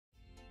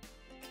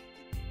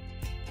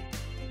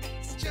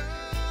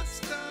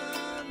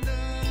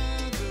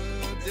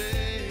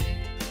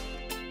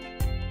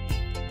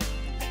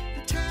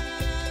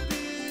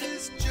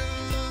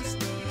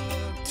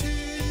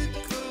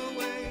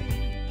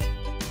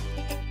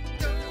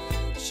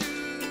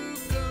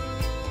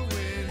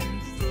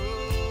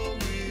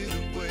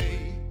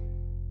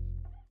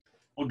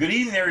Good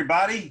evening,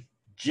 everybody.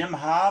 Jim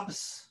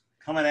Hobbs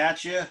coming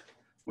at you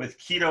with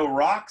Keto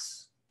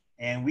Rocks.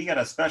 And we got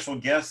a special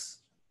guest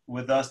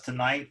with us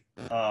tonight,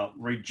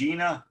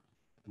 REGINA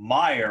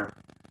MAIER,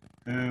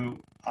 who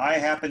I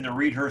happened to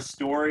read her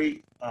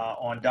story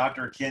on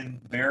Dr. Ken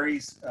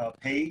Berry's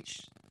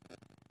page.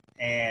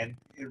 And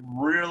it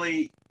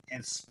really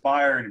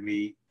inspired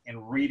me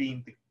in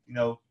reading.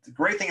 The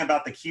great thing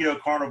about the Keto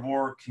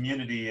Carnivore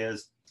community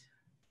is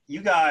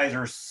you guys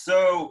are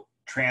so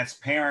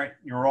transparent.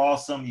 You're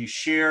awesome. You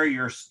share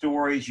your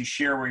stories. You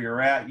share where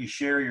you're at. You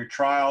share your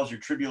trials, your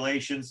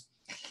tribulations,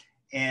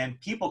 and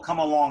people come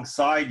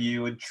alongside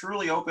you and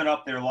truly open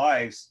up their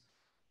lives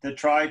to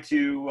try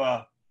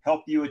to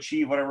help you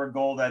achieve whatever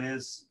goal that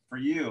is for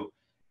you.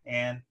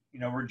 And,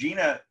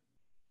 REGINA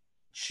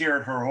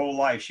shared her whole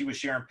life. She was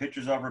sharing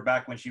pictures of her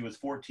back when she was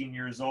 14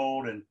 years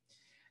old. And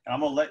I'm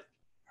going to let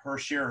her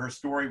share her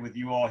story with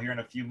you all here in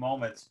a few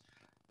moments.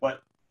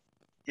 But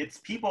it's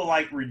people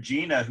like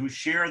REGINA who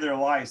share their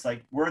lives,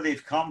 like where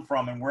they've come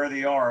from and where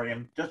they are.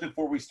 And just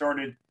before we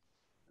started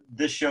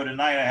this show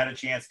tonight, I had a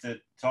chance to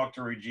talk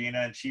to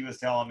REGINA, and she was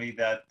telling me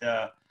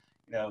that,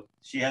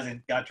 she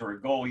hasn't got to her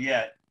goal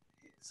yet.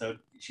 So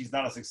she's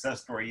not a success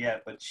story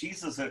yet, but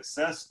she's a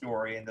success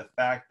story in the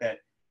fact that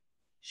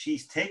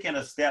she's taken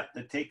a step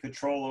to take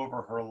control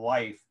over her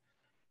life,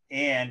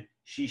 and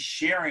she's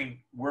sharing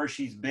where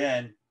she's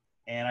been.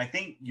 And I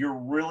think you're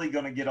really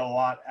going to get a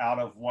lot out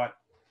of what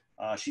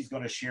she's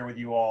going to share with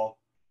you all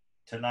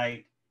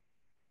tonight,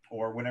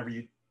 or whenever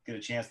you get a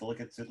chance to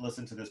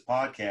listen to this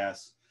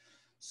podcast.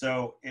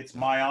 So it's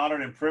my honor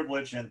and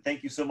privilege, and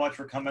thank you so much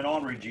for coming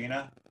on,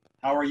 REGINA.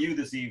 How are you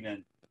this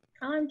evening?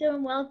 I'm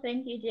doing well,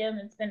 thank you, Jim.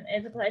 It's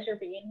a pleasure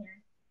being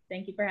here.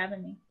 Thank you for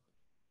having me.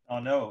 Oh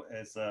no,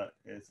 it's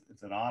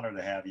an honor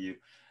to have you.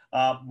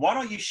 Why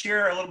don't you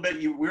share a little bit?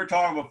 We were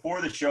talking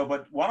before the show,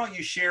 but why don't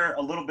you share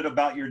a little bit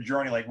about your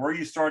journey, like where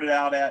you started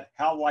out at,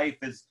 how life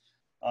is.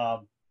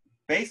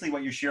 Basically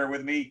what you share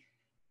with me,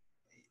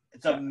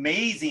 it's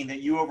amazing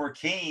that you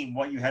overcame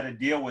what you had to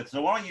deal with.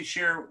 So why don't you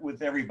share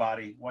with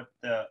everybody what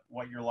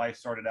your life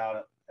started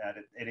out at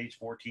age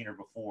 14 or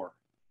before?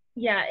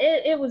 Yeah,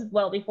 it was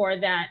well before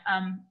that.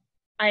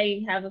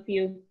 I have a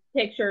few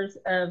pictures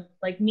of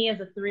like me as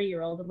a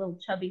 3-year-old, a little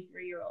chubby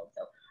 3-year-old.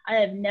 So I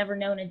have never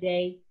known a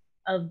day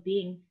of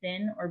being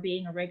thin or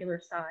being a regular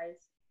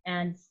size.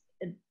 And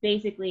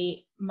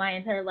basically my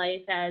entire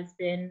life has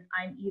been,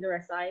 I'm either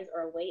a size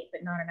or a weight,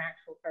 but not an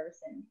actual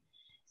person.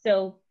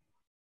 So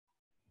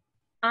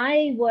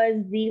I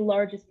was the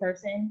largest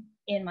person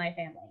in my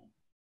family.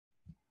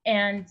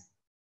 And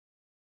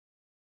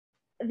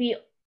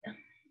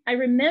I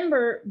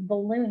remember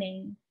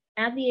ballooning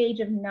at the age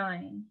of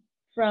 9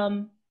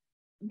 from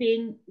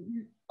being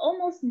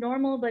almost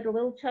normal, but a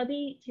little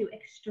chubby, to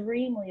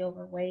extremely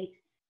overweight,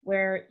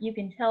 where you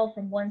can tell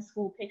from one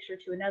school picture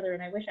to another.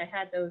 And I wish I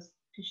had those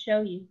to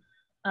show you.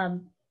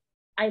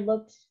 I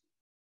looked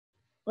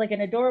like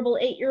an adorable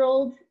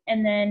 8-year-old,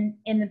 and then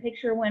in the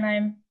picture when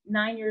I'm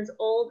 9 years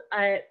old,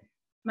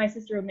 my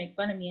sister would make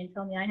fun of me and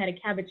tell me I had a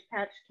Cabbage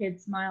Patch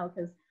Kid smile,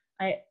 because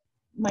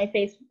my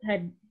face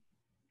had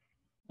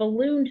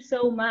ballooned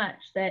so much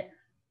that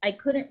I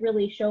couldn't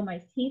really show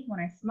my teeth when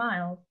I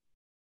smiled.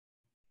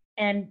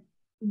 And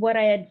what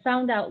I had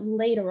found out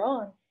later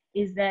on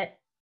is that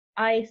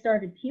I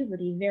started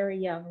puberty very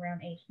young,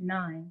 around age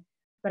 9.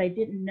 But I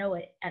didn't know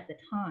it at the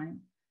time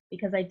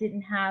because I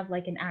didn't have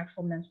like an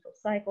actual menstrual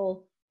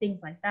cycle, things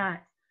like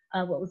that.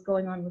 What was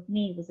going on with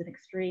me was an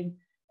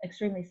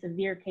extremely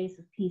severe case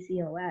of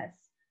PCOS,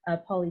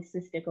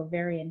 polycystic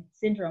ovarian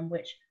syndrome,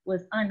 which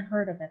was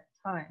unheard of at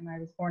the time. I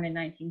was born in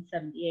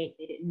 1978.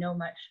 They didn't know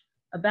much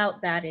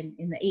about that in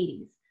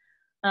the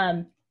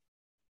 80s.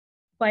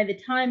 By the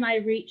time I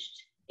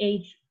reached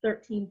age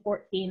 13,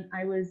 14,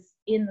 I was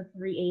in the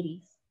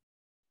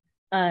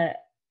 380s.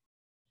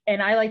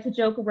 And I like to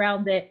joke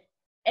around that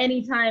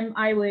anytime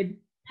I would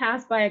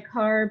pass by a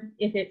carb,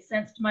 if it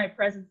sensed my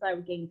presence, I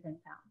would gain 10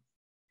 pounds.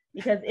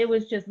 Because it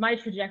was just, my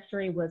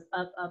trajectory was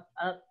up, up,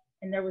 up,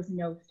 and there was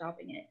no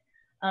stopping it.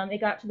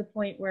 It got to the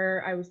point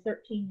where I was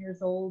 13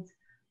 years old.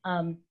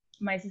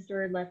 My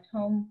sister had left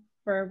home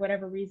for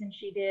whatever reason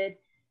she did.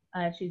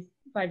 She's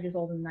 5 years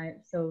older than I,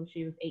 so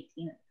she was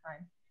 18 at the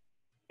time.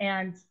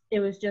 And it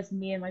was just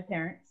me and my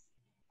parents.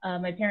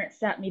 My parents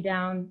sat me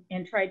down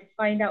and tried to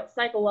find out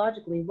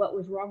psychologically what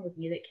was wrong with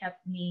me that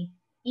kept me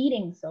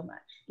eating so much,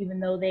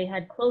 even though they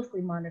had closely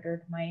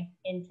monitored my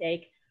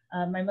intake.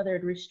 My mother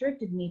had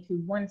restricted me to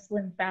one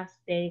slim fast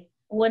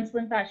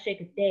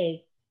shake a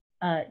day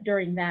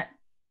during that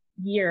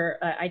year.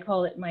 I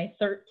call it my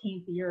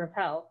 13th year of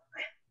hell.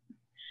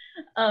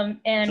 And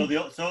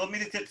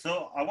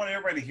so I want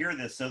everybody to hear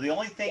this. So the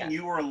only thing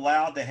you were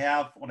allowed to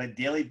have on a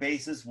daily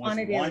basis was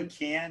one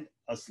can,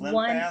 a slim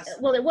fast?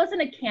 Well, it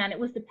wasn't a can, it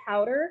was the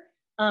powder.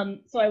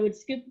 So I would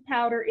scoop the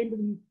powder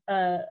into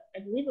the, I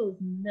believe it was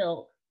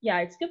milk. Yeah,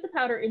 I'd scoop the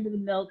powder into the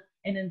milk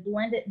and then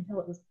blend it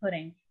until it was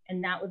pudding.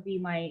 And that would be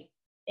my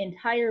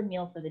entire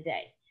meal for the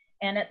day.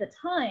 And at the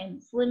time,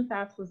 Slim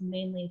Fast was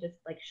mainly just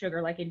like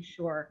sugar, like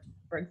Ensure,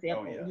 for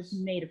example, just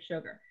made of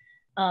sugar.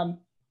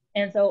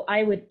 And so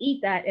I would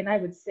eat that, and I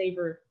would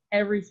savor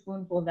every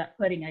spoonful of that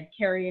pudding. I'd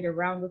carry it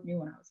around with me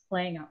when I was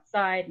playing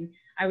outside, and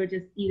I would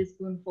just eat a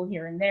spoonful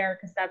here and there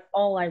because that's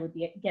all I would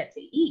get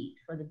to eat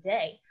for the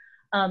day.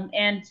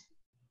 And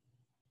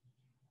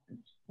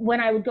when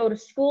I would go to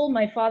school,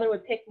 my father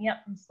would pick me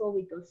up from school.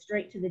 We'd go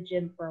straight to the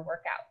gym for a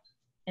workout,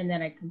 and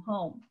then I'd come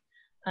home.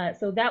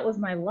 So that was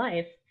my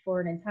life for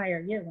an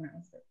entire year when I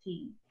was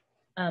 13.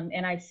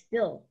 And I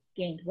still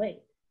gained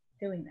weight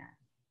doing that.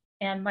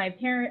 And my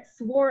parents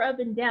swore up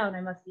and down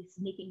I must be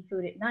sneaking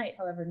food at night.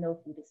 However, no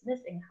food is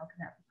missing. How can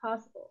that be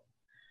possible?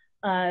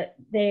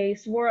 They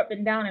swore up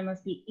and down I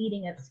must be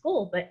eating at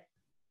school, but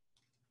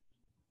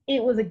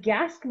it was a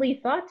ghastly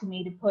thought to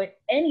me to put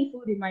any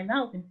food in my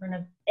mouth in front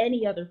of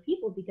any other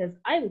people because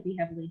I would be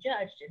heavily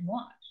judged and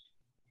watched.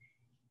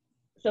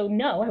 So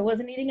no, I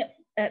wasn't eating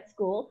at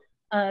school.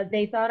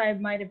 They thought I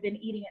might have been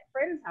eating at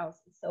friends'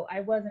 houses, so I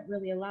wasn't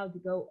really allowed to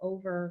go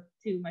over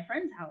to my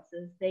friends'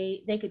 houses.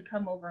 They could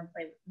come over and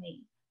play with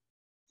me,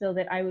 so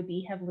that I would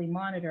be heavily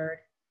monitored,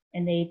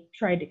 and they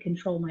tried to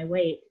control my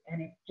weight,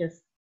 and it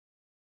just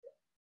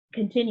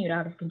continued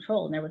out of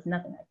control, and there was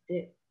nothing I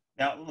could do.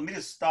 Now, let me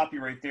just stop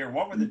you right there.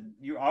 What were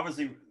you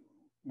obviously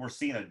were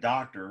seeing a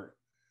doctor,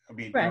 I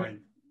mean, Right.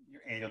 during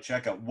your annual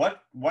checkup.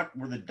 What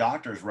were the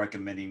doctors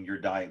recommending your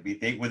diet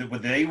be?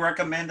 Would they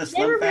recommend a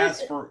slim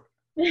fast for?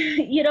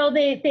 You know,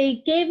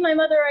 they gave my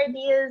mother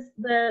ideas,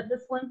 the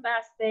slim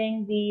fast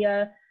thing,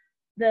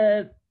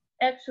 the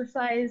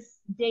exercise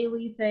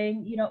daily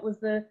thing. You know, it was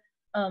the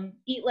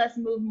eat less,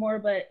 move more,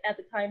 but at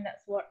the time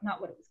that's not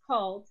what it was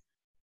called.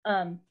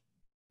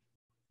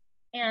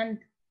 And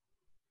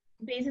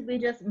basically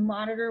just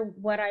monitor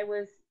what I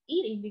was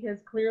eating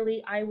because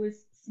clearly I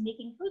was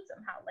sneaking food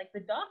somehow. Like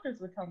the doctors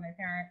would tell my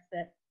parents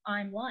that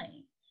I'm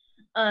lying.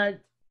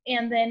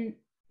 And then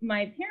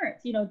my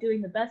parents, you know,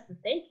 doing the best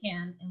that they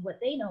can and what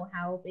they know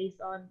how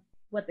based on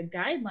what the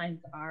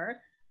guidelines are,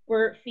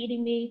 were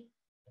feeding me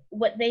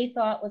what they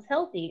thought was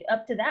healthy.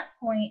 Up to that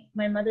point,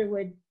 my mother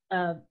would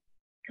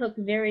cook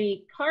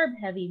very carb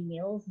heavy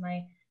meals.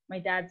 My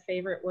dad's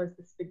favorite was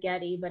the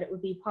spaghetti, but it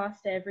would be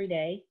pasta every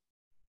day.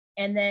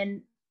 And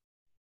then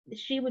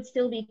she would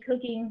still be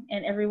cooking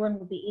and everyone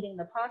would be eating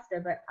the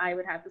pasta, but I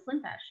would have the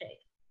Slim Fast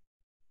shake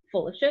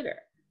full of sugar.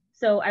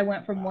 So I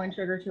went from one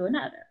sugar to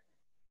another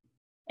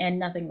and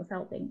nothing was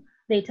helping.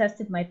 They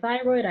tested my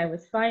thyroid. I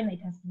was fine. They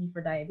tested me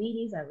for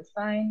diabetes. I was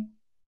fine.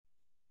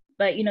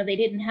 But, you know, they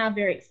didn't have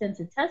very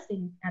extensive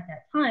testing at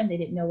that time. They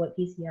didn't know what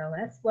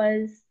PCOS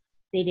was.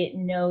 They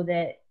didn't know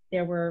that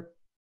there were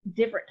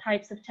different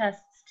types of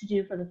tests to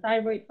do for the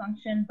thyroid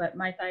function, but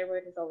my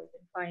thyroid has always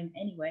been fine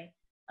anyway,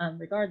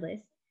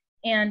 regardless.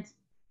 And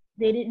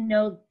they didn't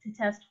know to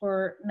test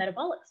for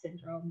metabolic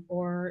syndrome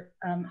or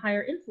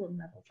higher insulin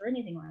levels or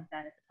anything like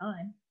that at the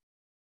time.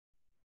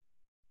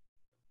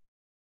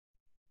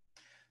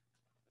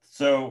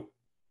 So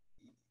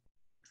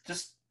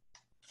just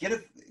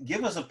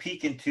give us a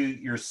peek into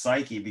your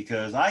psyche,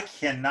 because I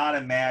cannot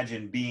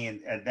imagine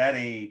being at that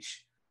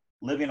age,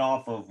 living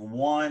off of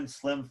one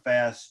Slim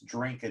Fast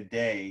drink a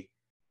day.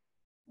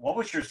 What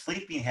was your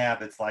sleeping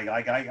habits like?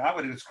 I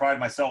would describe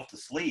myself to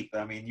sleep.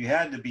 I mean, you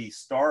had to be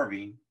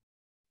starving.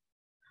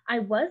 I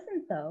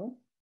wasn't, though.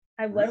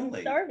 I wasn't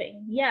Really?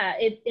 starving. Yeah,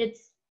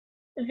 it's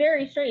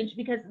very strange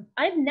because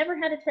I've never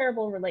had a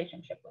terrible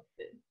relationship with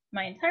food.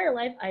 My entire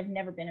life, I've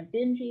never been a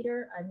binge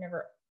eater. I've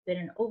never been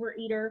an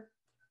overeater.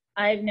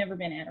 I've never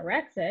been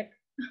anorexic.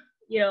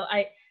 You know,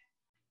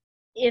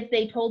 if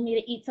they told me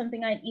to eat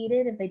something, I'd eat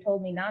it. If they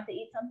told me not to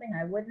eat something,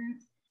 I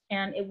wouldn't.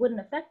 And it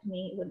wouldn't affect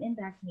me. It wouldn't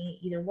impact me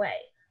either way.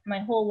 My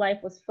whole life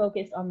was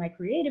focused on my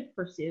creative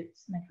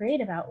pursuits, my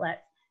creative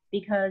outlets,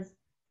 because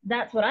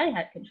that's what I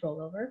had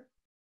control over.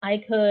 I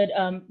could,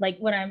 like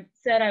when I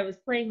said I was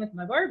playing with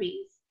my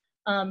Barbies,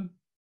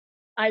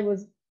 I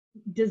was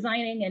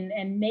designing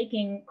and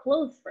making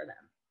clothes for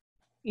them.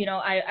 You know,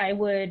 I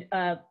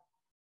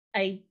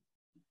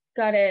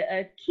got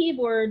a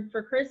keyboard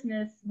for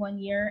Christmas one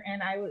year,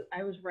 and I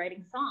was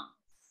writing songs,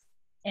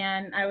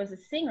 and I was a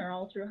singer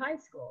all through high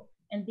school.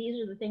 And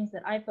these are the things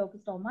that I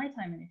focused all my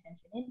time and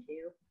attention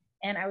into,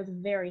 and I was a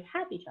very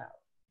happy child.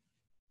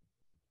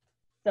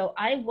 So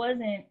I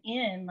wasn't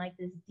in like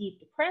this deep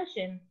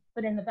depression,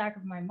 but in the back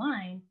of my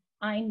mind,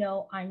 I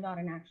know I'm not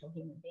an actual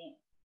human being.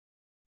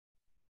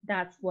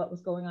 That's what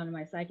was going on in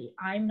my psyche.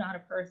 I'm not a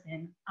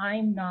person.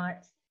 I'm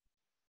not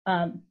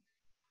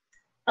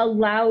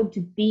allowed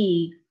to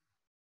be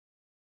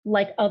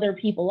like other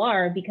people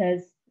are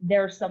because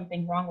there's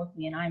something wrong with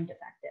me and I'm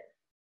defective.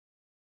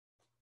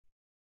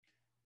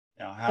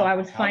 Now, so I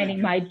was finding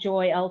my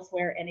joy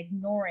elsewhere and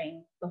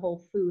ignoring the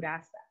whole food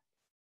aspect.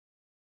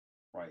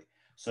 Right.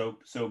 So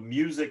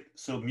music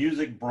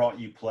brought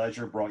you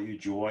pleasure, brought you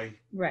joy.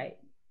 Right.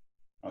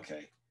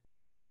 Okay.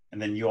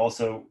 And then you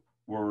also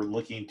were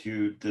looking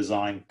to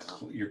design,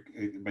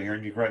 by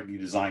hearing you correct, you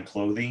design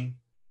clothing.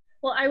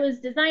 Well, I was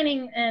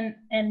designing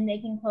and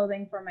making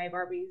clothing for my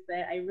Barbies, but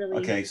I really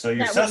Okay, so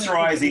you're that wasn't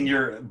accessorizing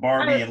your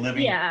Barbie and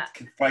living yeah.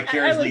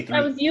 vicariously through.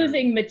 I was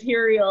using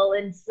material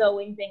and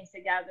sewing things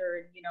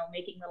together and, you know,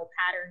 making little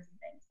patterns and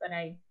things,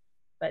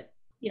 but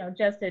you know,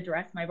 just to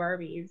dress my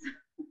Barbies.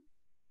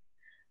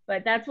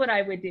 But that's what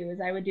I would do,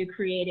 is I would do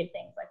creative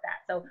things like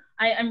that. So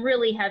I'm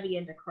really heavy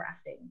into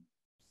crafting.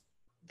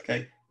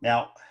 Okay.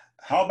 Now,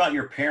 how about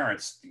your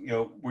parents? You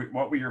know,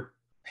 what were your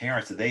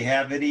parents? Did they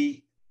have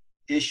any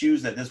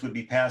issues that this would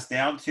be passed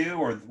down to,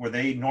 or were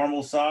they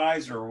normal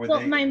size, or were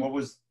they, what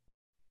was?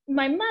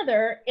 My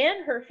mother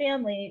and her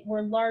family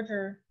were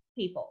larger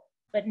people,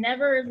 but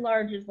never as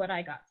large as what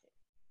I got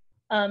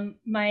to.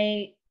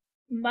 My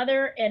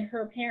mother and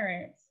her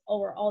parents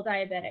were all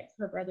diabetics,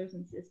 her brothers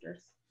and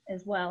sisters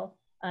as well.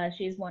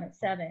 She's one of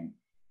 7.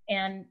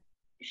 And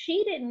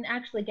she didn't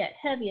actually get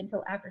heavy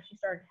until after she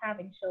started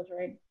having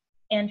children.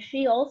 And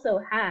she also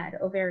had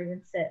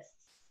ovarian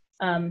cysts.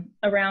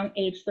 Around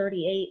age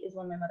 38 is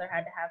when my mother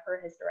had to have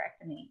her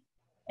hysterectomy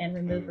and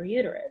remove her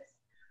uterus.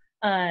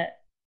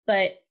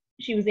 But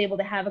she was able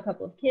to have a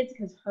couple of kids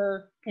because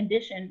her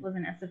condition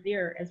wasn't as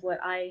severe as what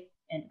I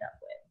ended up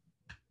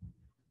with.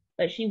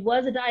 But she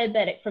was a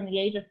diabetic from the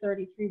age of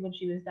 33 when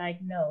she was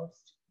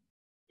diagnosed.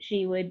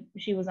 She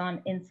was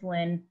on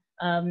insulin.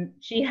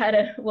 She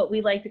had what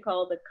we like to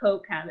call the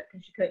Coke habit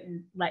because she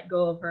couldn't let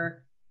go of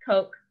her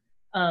Coke.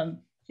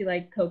 She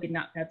liked Coke and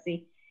not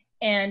Pepsi.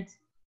 And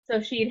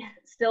so she'd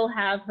still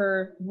have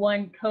her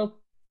 1 Coke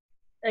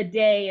a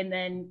day and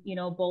then, you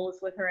know, bolus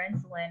with her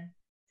insulin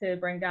to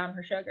bring down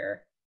her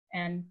sugar.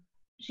 And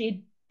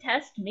she'd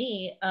test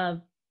me,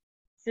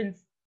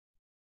 since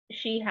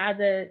she had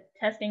the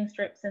testing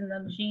strips in the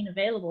machine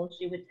available,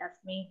 she would test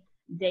me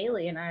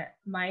daily and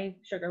my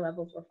sugar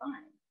levels were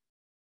fine.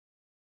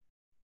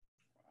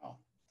 Wow.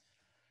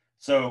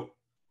 So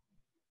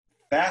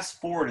fast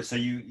forward, so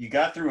you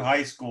got through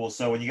high school.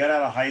 So when you got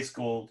out of high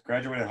school,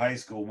 graduated high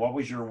school, what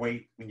was your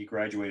weight when you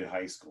graduated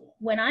high school?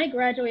 When I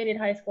graduated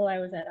high school, I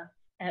was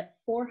at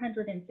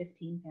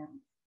 415 pounds.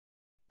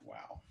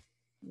 Wow.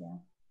 Yeah.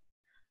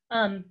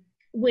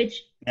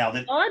 Which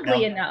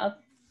oddly enough,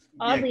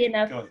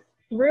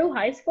 through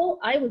high school,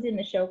 I was in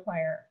the show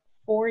choir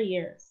 4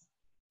 years.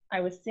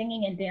 I was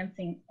singing and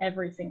dancing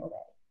every single day.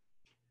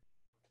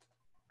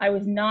 I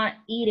was not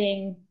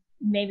eating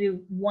maybe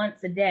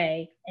once a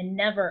day and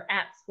never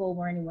at school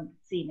where anyone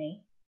could see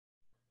me,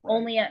 right.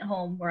 Only at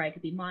home where I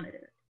could be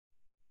monitored.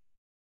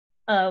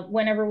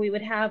 Whenever we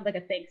would have like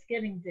a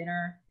Thanksgiving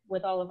dinner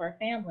with all of our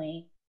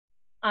family,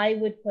 I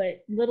would put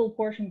little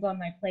portions on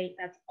my plate.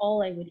 That's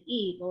all I would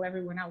eat while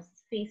everyone else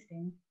is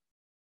feasting.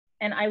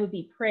 And I would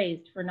be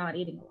praised for not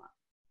eating a lot.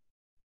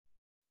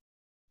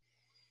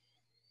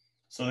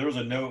 So there was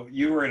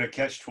you were in a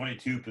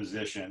catch-22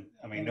 position.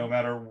 I mean, no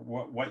matter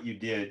what you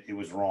did, it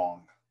was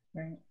wrong.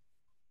 Right.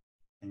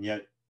 And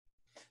yet,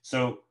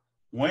 so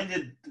when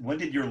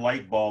did your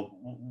light bulb,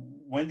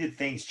 when did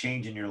things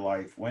change in your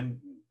life? When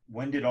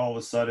did all of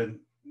a sudden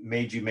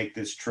made you make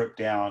this trip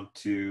down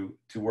to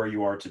where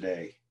you are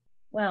today?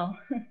 Well,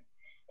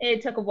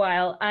 it took a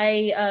while.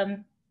 I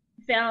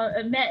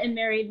met and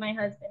married my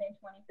husband in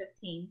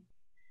 2015.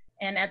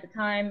 And at the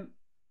time,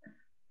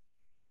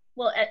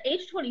 well, at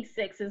age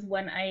 26 is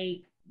when I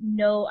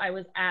know I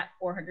was at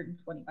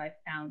 425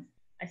 pounds.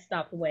 I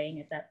stopped weighing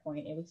at that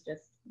point. It was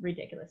just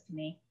ridiculous to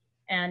me.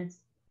 And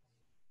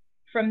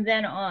from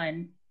then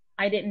on,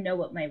 I didn't know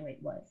what my weight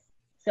was.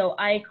 So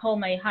I call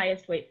my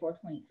highest weight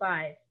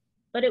 425,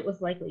 but it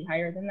was likely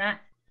higher than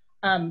that.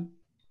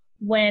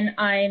 When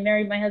I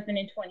married my husband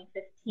in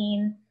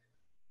 2015,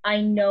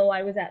 I know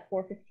I was at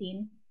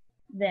 415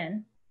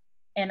 then,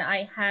 and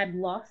I had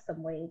lost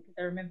some weight.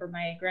 I remember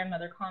my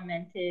grandmother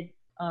commented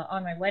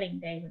on my wedding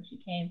day when she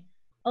came,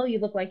 "Oh, you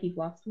look like you've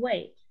lost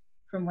weight,"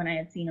 from when I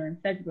had seen her in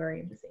February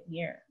of the same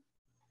year.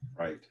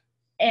 Right.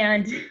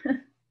 And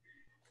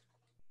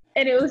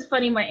and it was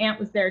funny, my aunt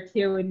was there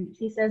too, and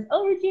she says,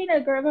 "Oh,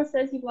 Regina, Grandma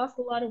says you've lost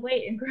a lot of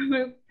weight," and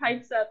Grandma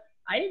types up,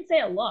 "I didn't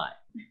say a lot."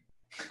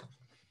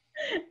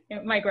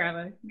 My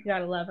grandma, you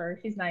gotta love her.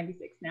 She's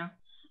 96 now.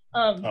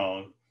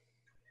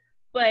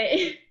 But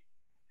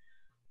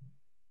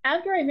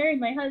after I married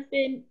my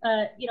husband,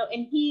 you know,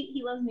 and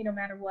he loves me no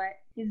matter what.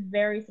 He's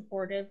very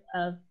supportive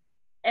of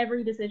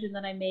every decision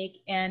that I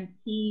make, and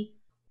he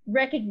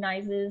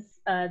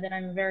recognizes that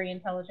I'm a very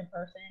intelligent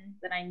person,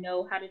 that I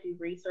know how to do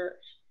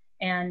research,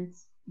 and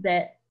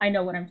that I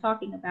know what I'm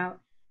talking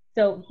about.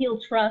 So he'll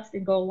trust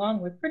and go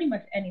along with pretty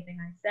much anything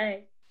I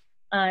say.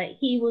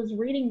 He was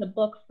reading the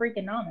book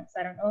Freakonomics.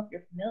 I don't know if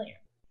you're familiar,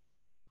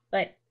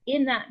 but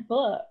in that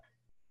book,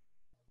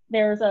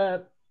 there's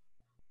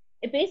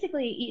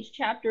basically each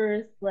chapter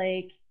is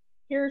like,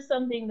 here's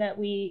something that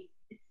we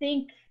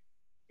think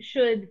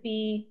should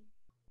be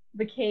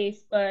the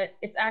case, but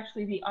it's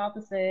actually the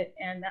opposite,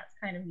 and that's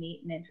kind of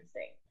neat and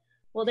interesting.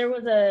 Well, there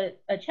was a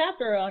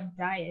chapter on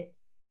diet,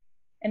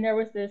 and there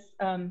was this,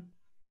 I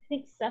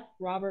think Seth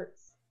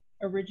Roberts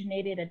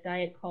originated a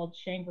diet called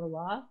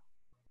Shangri-La,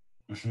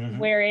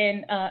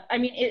 wherein, I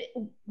mean,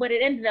 what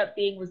it ended up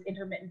being was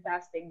intermittent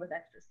fasting with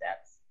extra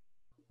steps.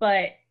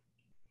 but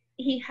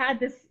he had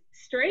this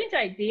strange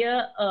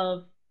idea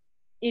of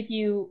if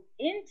you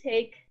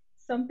intake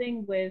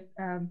something with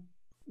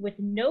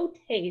no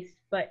taste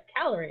but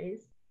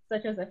calories,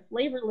 such as a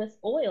flavorless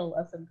oil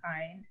of some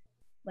kind,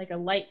 like a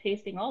light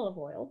tasting olive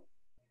oil,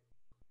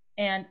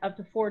 and up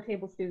to 4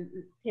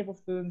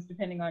 tablespoons,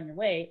 depending on your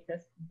weight,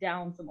 just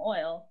down some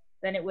oil,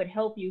 then it would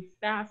help you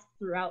fast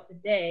throughout the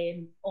day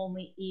and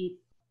only eat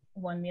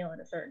one meal at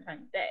a certain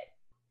time of day.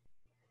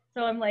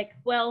 So I'm like,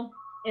 well,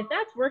 if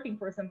that's working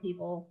for some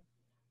people,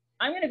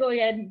 I'm going to go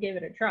ahead and give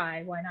it a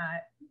try. Why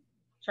not?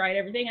 Tried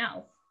everything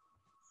else.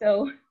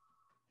 So,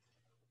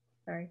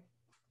 sorry.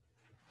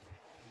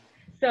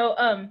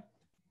 So,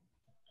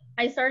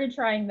 I started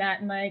trying that,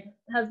 and my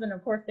husband,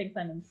 of course, thinks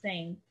I'm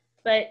insane.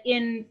 But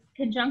in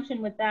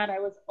conjunction with that, I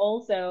was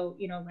also,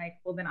 you know, like,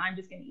 well, then I'm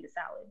just going to eat a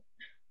salad.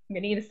 I'm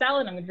going to eat a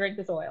salad. I'm going to drink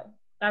this oil.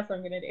 That's what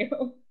I'm going to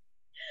do.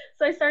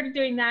 So I started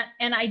doing that,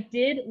 and I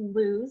did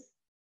lose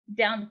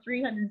down to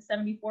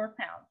 374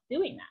 pounds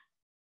doing that.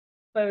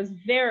 But it was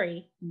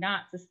very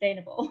not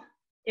sustainable.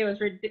 It was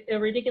a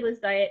ridiculous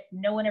diet.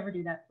 No one ever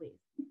do that, please.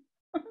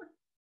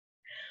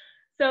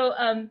 So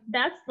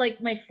that's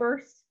like my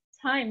first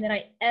time that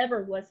I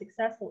ever was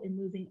successful in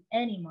losing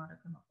any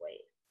modicum of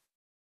weight.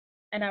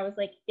 And I was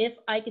like, if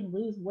I can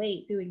lose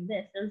weight doing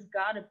this, there's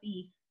got to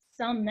be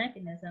some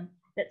mechanism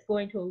that's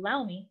going to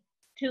allow me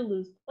to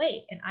lose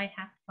weight, and I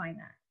have to find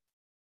that.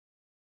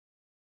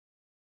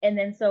 And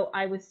then so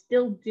I was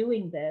still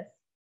doing this.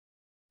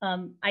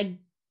 I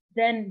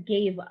then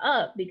gave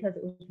up because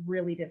it was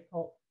really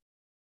difficult.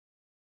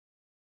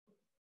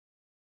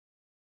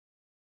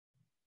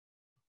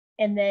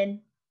 And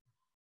then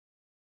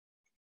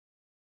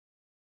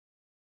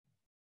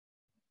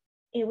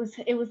it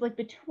was like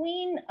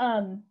between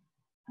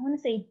I want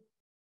to say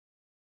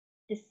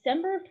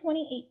December of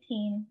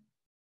 2018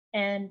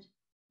 and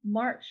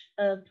March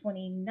of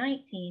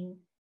 2019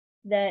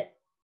 that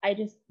I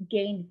just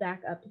gained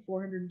back up to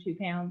 402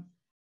 pounds.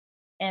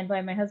 And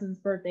by my husband's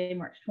birthday,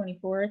 March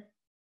 24th,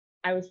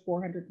 I was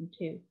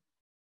 402.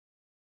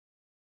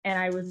 And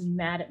I was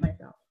mad at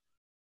myself.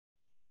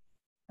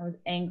 I was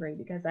angry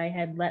because I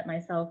had let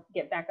myself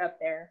get back up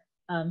there.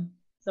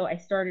 So I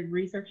started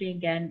researching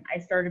again. I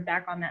started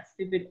back on that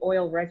stupid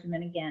oil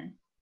regimen again.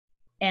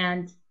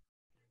 And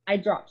I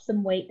dropped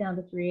some weight down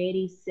to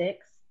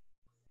 386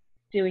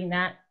 doing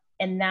that.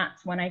 And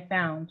that's when I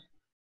found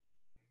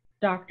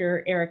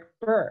Dr. Eric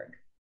Berg.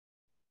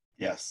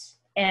 Yes.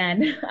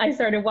 And I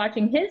started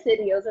watching his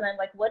videos, and I'm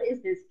like, what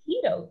is this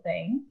keto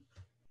thing?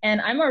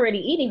 And I'm already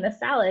eating the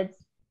salads,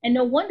 and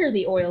no wonder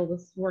the oil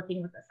was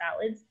working with the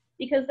salads,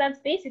 because that's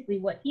basically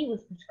what he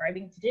was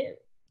prescribing to do.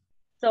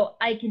 So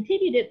I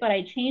continued it, but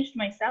I changed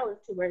my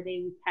salads to where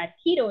they had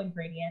keto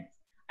ingredients.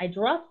 I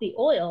dropped the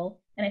oil,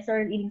 and I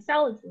started eating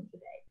salads once a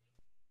day,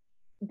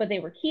 but they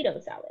were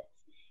keto salads.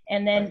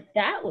 And then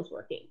that was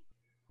working.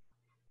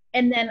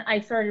 And then I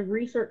started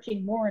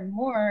researching more and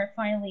more,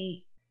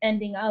 finally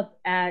ending up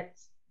at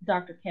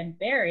Dr. Ken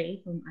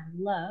Berry, whom I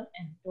love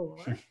and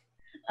adore.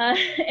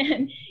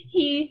 And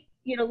he,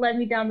 you know, led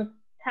me down the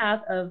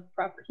path of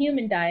proper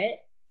human diet,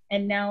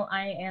 and now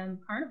I am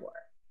carnivore.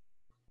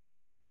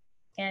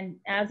 And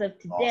as of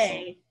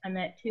today, awesome. I'm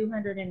at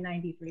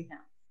 293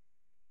 pounds.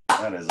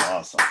 That is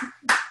awesome.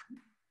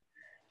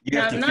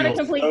 Now, I'm not a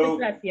complete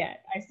success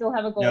yet. I still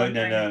have a goal.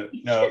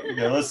 No.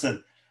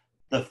 Listen,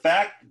 the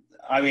fact,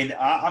 I mean,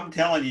 I'm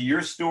telling you,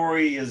 your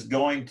story is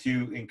going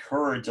to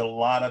encourage a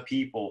lot of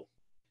people,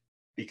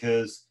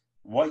 because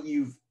what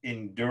you've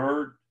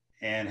endured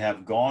and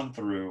have gone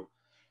through,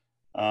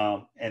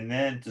 and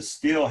then to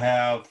still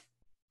have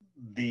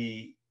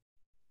the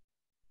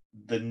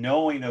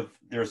knowing of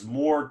there's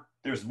more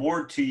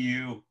to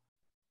you,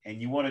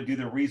 and you want to do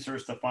the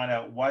research to find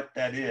out what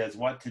that is,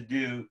 what to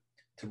do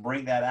to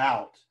bring that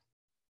out,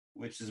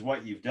 which is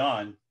what you've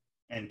done.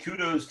 And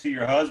kudos to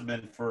your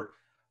husband for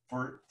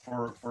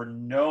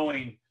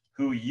knowing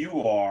who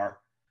you are,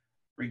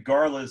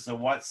 regardless of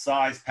what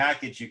size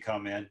package you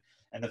come in,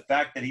 and the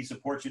fact that he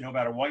supports you no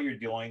matter what you're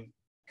doing.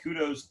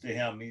 Kudos to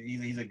him.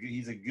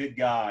 He's a good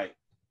guy.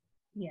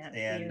 Yeah.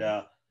 And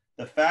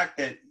the fact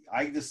that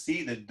I just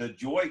see the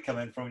joy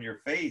coming from your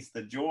face,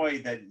 the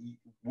joy that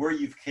where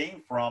you've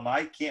came from.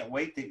 I can't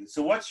wait to.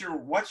 So what's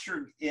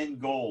your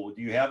end goal?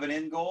 Do you have an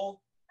end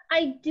goal?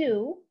 I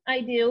do.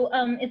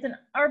 It's an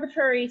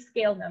arbitrary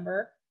scale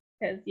number,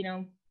 because, you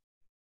know,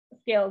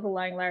 scale is a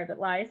lying liar that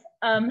lies.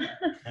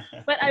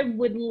 But I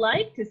would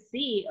like to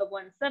see a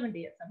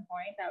 170 at some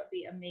point. That would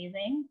be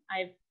amazing.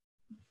 I've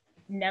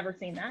never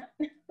seen that.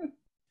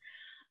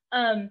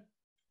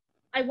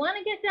 I want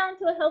to get down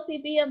to a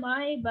healthy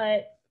BMI,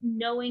 but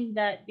knowing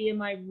that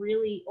BMI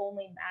really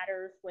only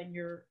matters when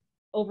you're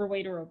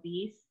overweight or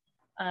obese,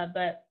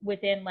 but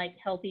within like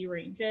healthy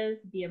ranges,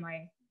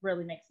 BMI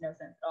really makes no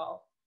sense at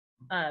all.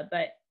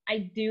 But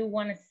I do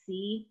want to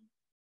see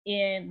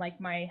in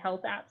like my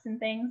health apps and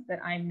things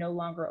that I'm no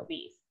longer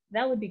obese.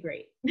 That would be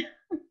great.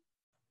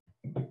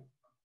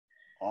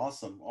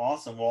 Awesome.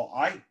 Well,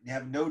 I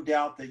have no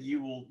doubt that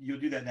you'll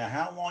do that. Now,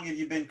 how long have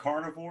you been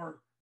carnivore?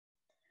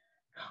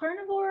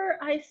 Carnivore,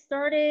 I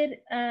started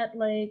at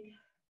like,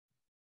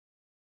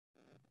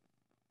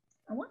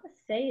 I want to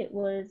say it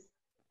was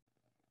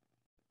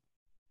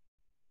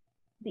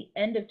the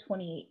end of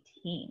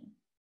 2018.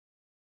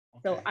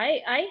 Okay. So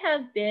I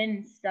have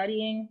been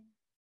studying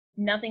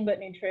nothing but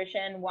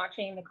nutrition,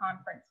 watching the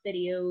conference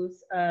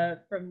videos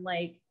from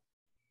like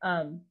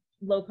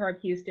low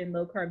carb Houston,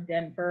 low carb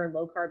Denver,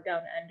 low carb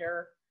down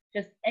under,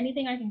 just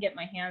anything I can get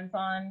my hands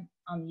on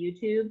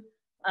YouTube,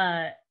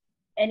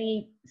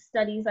 any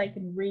studies I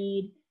can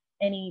read,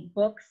 any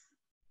books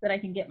that I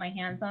can get my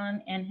hands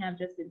on, and have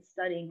just been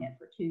studying it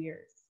for 2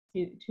 years,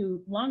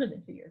 two longer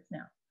than 2 years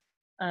now.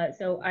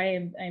 So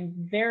I'm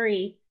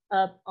very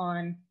up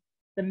on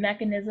the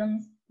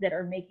mechanisms that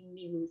are making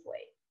me lose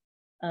weight.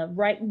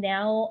 Right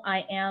now,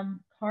 I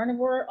am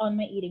carnivore on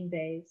my eating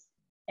days,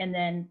 and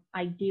then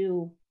I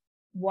do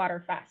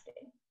water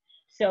fasting.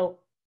 So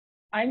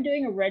I'm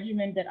doing a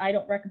regimen that I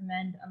don't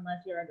recommend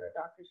unless you're under a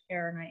doctor's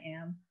care, and I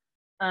am.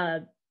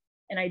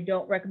 And I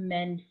don't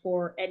recommend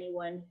for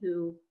anyone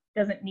who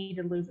doesn't need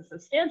to lose a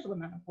substantial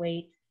amount of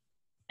weight,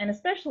 and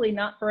especially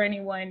not for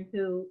anyone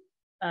who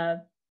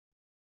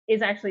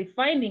is actually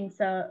finding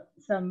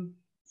some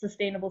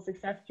sustainable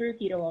success through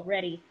keto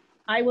already.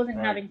 I wasn't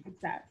having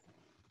success.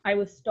 I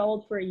was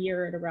stalled for a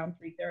year at around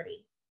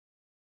 330.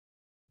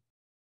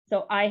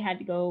 So I had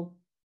to go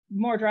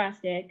more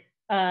drastic.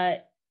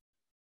 And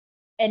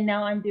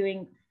now I'm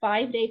doing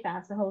 5-day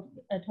fast,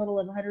 a total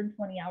of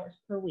 120 hours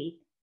per week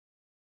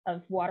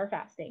of water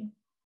fasting,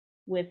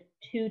 with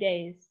 2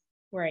 days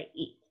where I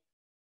eat,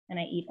 and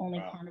I eat only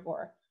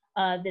carnivore.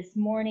 This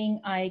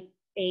morning I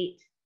ate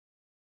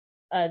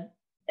a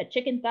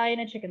chicken thigh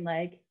and a chicken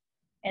leg,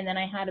 and then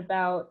I had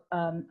about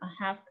a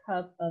half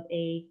cup of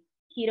a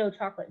keto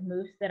chocolate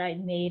mousse that I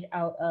made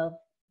out of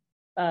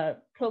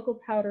cocoa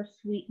powder,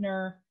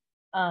 sweetener,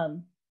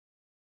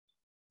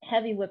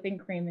 heavy whipping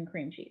cream, and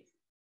cream cheese.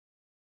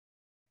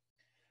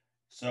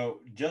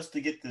 So just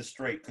to get this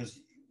straight, because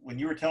when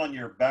you were telling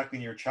back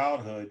in your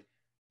childhood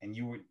and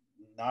you were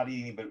not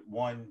eating but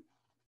one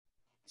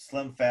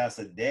slim fast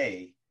a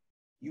day,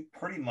 you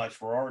pretty much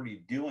were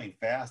already doing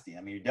fasting.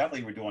 I mean, you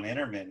definitely were doing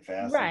intermittent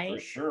fasting for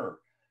sure.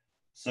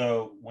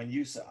 So when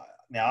you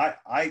now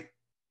I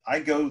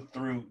go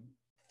through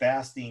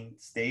fasting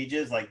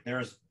stages. Like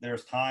there's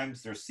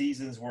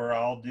seasons where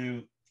I'll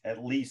do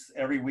at least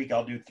every week.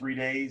 I'll do 3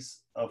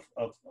 days of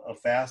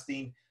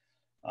fasting.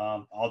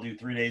 I'll do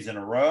 3 days in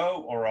a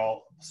row, or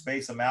I'll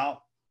space them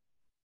out.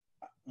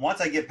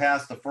 Once I get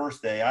past the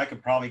first day, I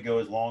could probably go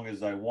as long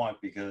as I want,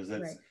 because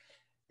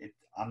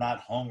I'm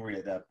not hungry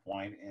at that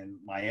point, and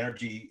my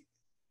energy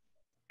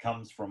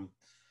comes from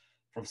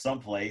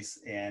someplace,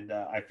 and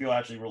I feel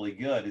actually really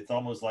good. It's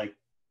almost like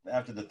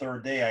after the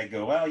third day, I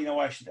go, well, you know,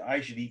 I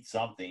should eat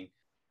something.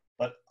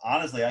 But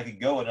honestly, I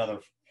could go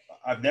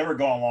I've never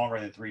gone longer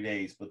than 3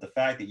 days, but the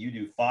fact that you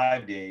do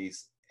 5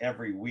 days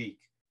every week,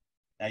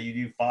 now you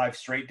do 5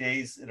 straight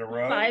days in a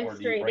row? 5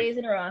 straight days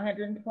in a row,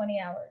 120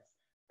 hours.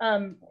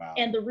 Wow.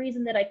 And the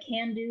reason that I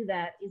can do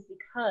that is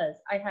because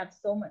I have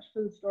so much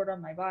food stored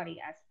on my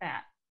body as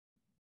fat.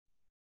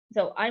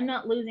 So I'm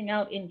not losing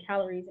out in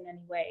calories in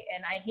any way.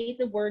 And I hate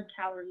the word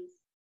calories.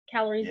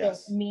 Calories don't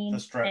mean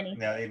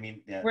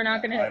anything. Yeah, we're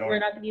not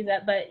gonna use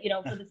that, but you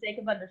know, for the sake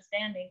of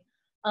understanding,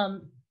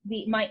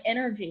 my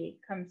energy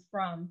comes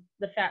from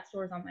the fat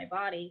stores on my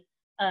body,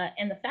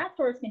 and the fat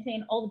stores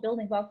contain all the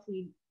building blocks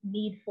we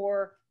need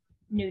for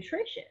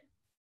nutrition.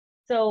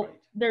 So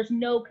there's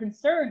no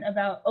concern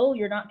about, oh,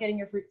 you're not getting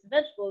your fruits and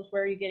vegetables.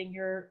 Where are you getting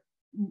your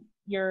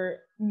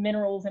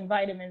minerals and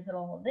vitamins and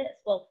all of this?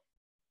 Well,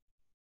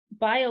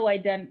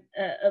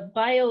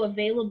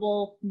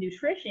 bioavailable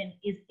nutrition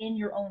is in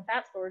your own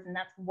fat stores, and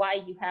that's why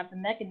you have the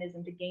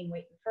mechanism to gain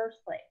weight in the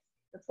first place.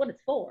 That's what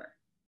it's for.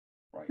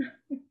 Right.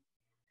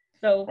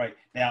 So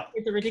now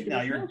it's a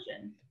ridiculous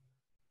notion.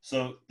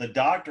 So the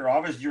doctor,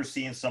 obviously you're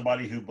seeing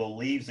somebody who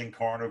believes in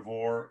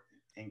carnivore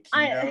and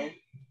keto.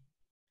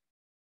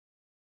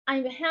 I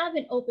have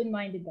an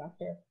open-minded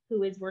doctor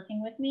who is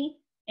working with me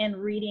and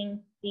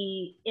reading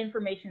the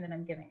information that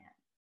I'm giving him.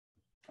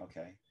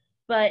 Okay.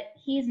 But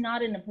he's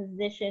not in a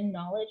position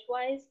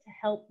knowledge-wise to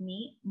help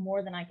me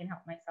more than I can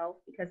help myself,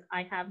 because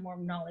I have more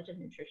knowledge of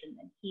nutrition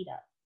than he does.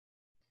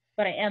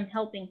 But I am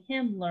helping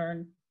him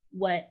learn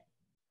what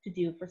to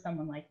do for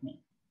someone like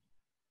me.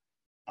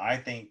 I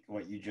think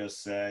what you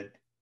just said,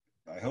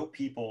 I hope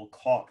people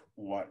caught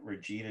what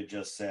Regina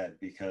just said,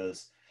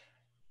 because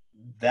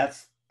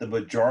that's the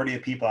majority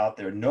of people out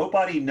there.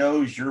 Nobody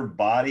knows your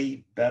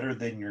body better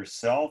than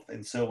yourself.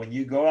 And so when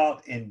you go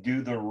out and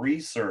do the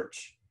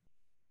research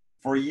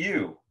for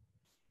you,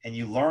 and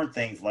you learn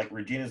things like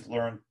Regina's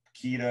learned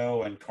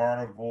keto and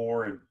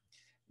carnivore, and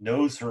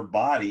knows her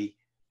body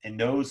and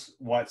knows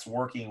what's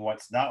working,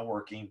 what's not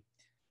working.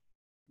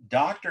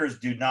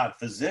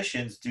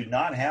 Physicians do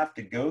not have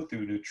to go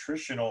through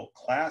nutritional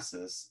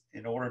classes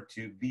in order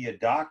to be a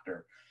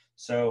doctor.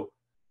 So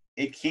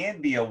it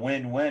can be a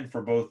win-win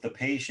for both the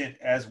patient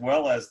as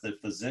well as the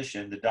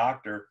physician, the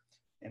doctor,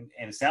 and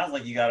it sounds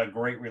like you got a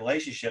great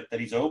relationship, that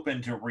he's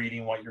open to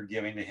reading what you're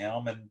giving to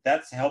him, and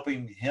that's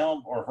helping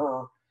him or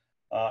her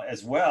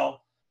as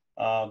well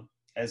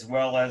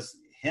as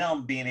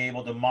him being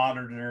able to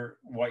monitor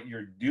what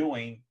you're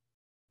doing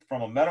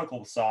from a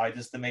medical side,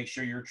 just to make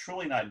sure you're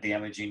truly not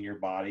damaging your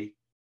body.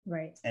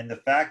 Right. And the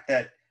fact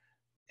that,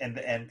 and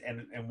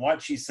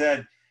what she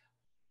said,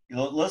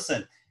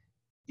 listen,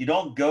 you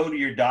don't go to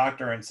your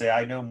doctor and say,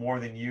 I know more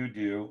than you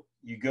do.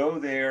 You go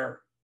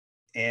there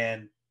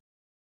and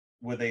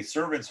with a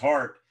servant's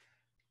heart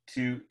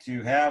to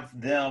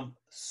have them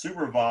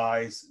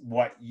supervise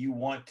what you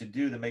want to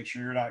do, to make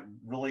sure you're not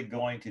really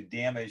going to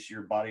damage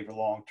your body for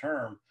long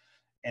term.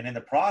 And in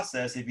the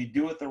process, if you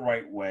do it the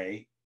right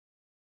way,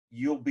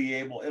 it'll be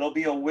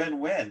a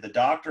win-win. The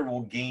doctor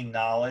will gain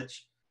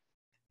knowledge.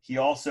 He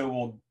also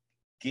will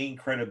gain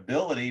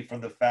credibility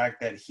from the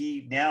fact that if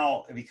he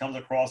comes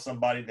across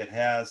somebody that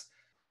has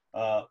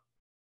have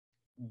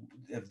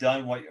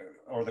done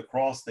the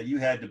cross that you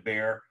had to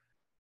bear,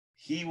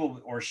 he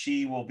will or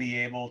she will be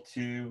able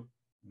to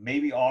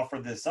maybe offer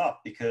this up,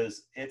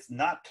 because it's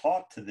not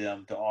taught to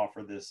them to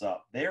offer this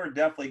up. They are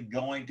definitely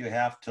going to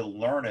have to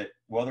learn it,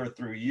 whether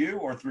through you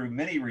or through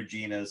many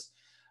Reginas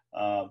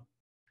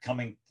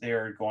coming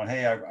there going,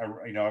 hey,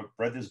 I've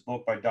read this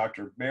book by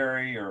Dr.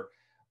 Berry or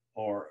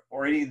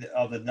any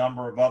of the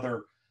number of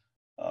other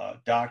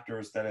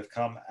doctors that have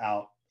come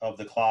out of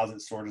the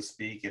closet, so to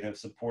speak, and have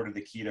supported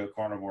the keto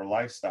carnivore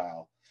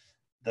lifestyle.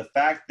 The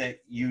fact that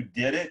you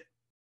did it,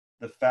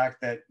 the fact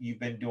that you've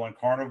been doing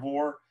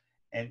carnivore,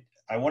 and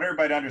I want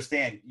everybody to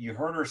understand, you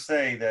heard her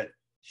say that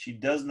she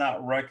does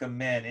not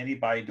recommend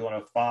anybody doing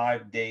a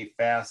 5-day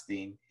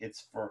fasting.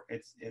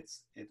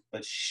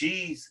 But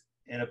she's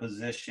in a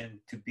position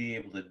to be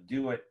able to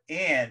do it,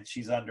 and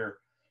she's under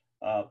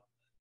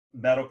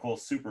medical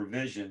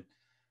supervision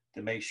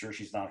to make sure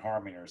she's not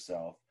harming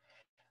herself.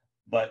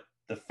 But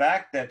the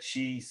fact that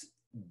she's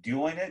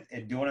doing it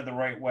and doing it the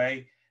right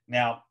way.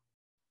 Now,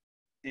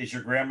 is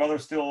your grandmother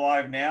still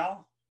alive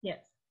now? Yes.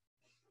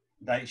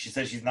 She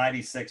says she's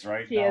 96,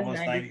 right? She is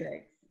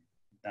 96.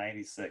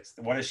 96.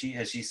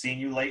 Has she seen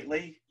you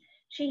lately?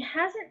 She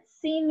hasn't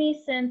seen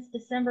me since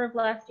December of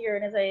last year,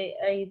 and as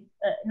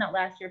not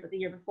last year, but the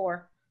year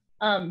before,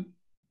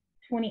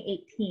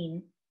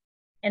 2018.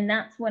 And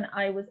that's when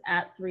I was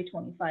at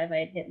 325. I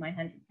had hit my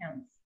 100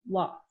 pounds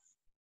loss.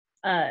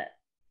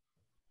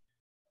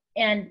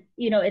 And,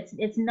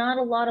 it's not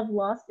a lot of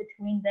loss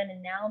between then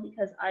and now,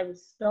 because I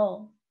was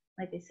stalled,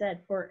 like I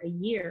said, for a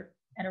year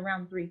at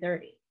around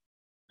 330.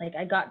 Like,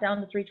 I got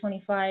down to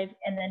 325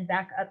 and then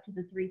back up to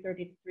the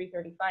 330 to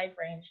 335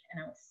 range,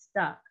 and I was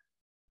stuck.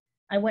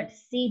 I went to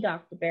see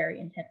Dr. Berry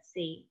in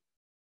Tennessee,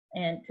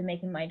 and to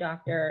make him my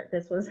doctor.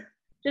 This was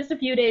just a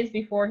few days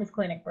before his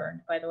clinic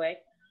burned, by the way.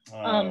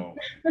 Oh.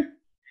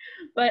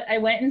 But I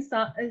went and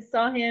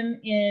saw him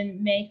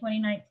in May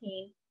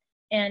 2019,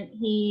 and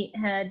he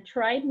had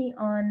tried me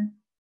on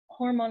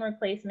hormone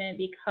replacement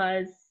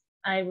because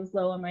I was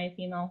low on my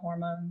female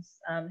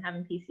hormones,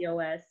 having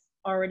PCOS,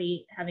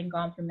 already having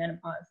gone through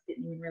menopause,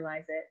 didn't even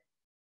realize it.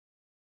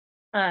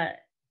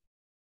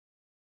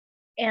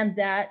 And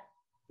that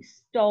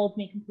stalled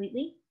me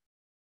completely.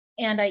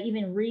 And I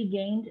even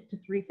regained to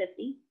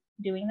 350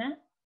 doing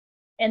that.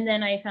 And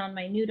then I found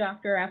my new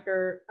doctor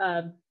after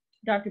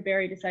Dr.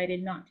 Berry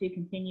decided not to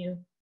continue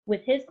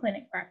with his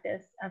clinic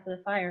practice after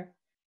the fire.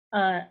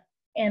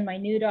 And my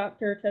new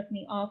doctor took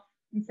me off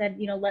and said,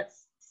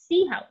 let's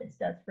see how this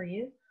does for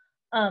you.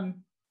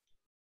 And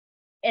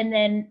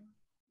then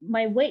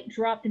my weight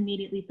dropped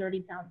immediately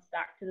 30 pounds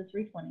back to the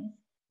 320s.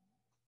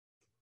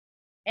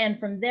 And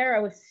from there, I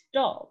was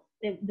stalled.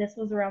 This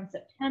was around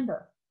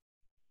September.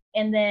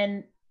 And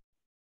then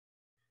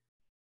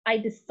I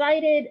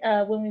decided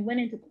when we went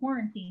into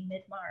quarantine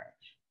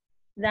mid-March,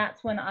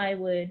 that's when I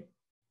would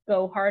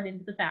go hard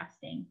into the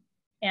fasting.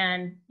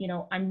 And,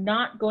 I'm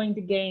not going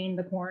to gain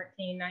the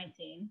quarantine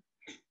 19.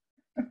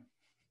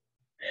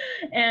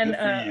 And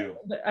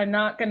I'm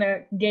not going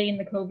to gain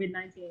the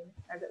COVID-19,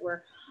 as it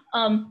were.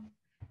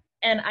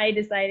 And I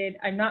decided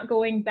I'm not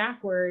going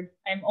backward.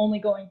 I'm only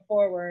going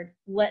forward.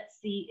 Let's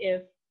see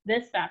if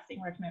this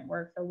fasting regimen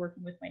works. So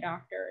working with my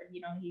doctor,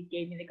 he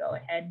gave me the go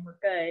ahead and we're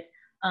good.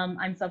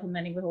 I'm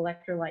supplementing with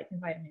electrolytes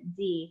and vitamin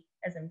D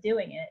as I'm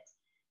doing it.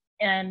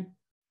 And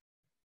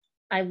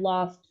I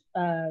lost,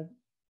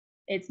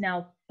 it's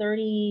now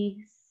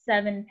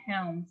 37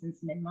 pounds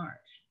since mid-March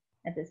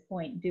at this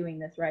point doing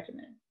this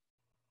regimen.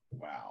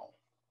 Wow.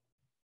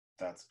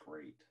 That's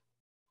great.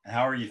 And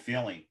how are you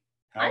feeling?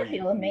 I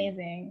feel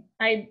amazing.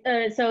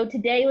 So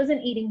today was an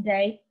eating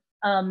day.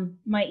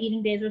 My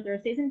eating days are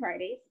Thursdays and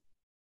Fridays.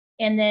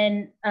 And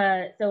then,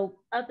 so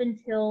up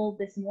until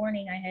this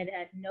morning, I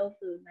had no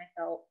food, and I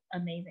felt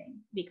amazing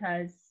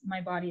because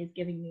my body is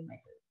giving me my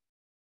food.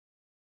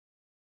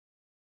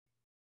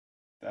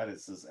 That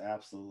is just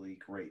absolutely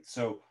great.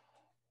 So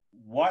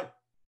what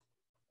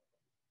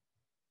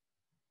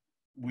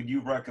would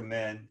you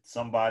recommend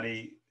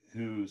somebody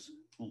who's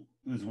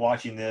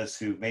watching this,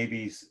 who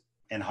maybe's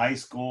in high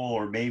school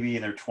or maybe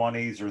in their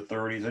 20s or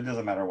 30s, it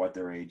doesn't matter what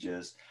their age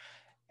is,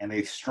 and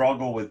they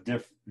struggle with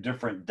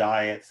different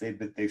diets.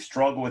 They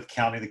struggle with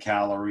counting the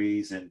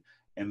calories and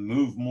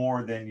move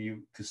more than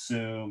you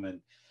consume,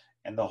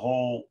 and the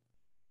whole,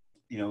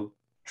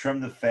 trim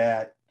the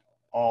fat,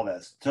 all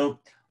this. So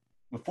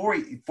before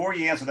you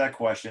answer that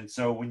question,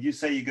 so when you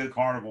say you go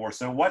carnivore,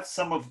 so what's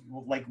some of,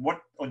 like,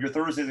 what on your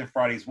Thursdays and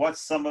Fridays,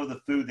 what's some of the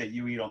food that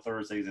you eat on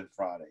Thursdays and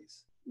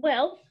Fridays?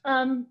 Well,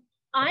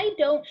 I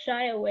don't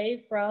shy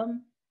away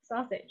from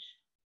sausage.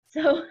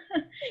 So,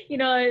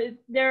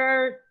 there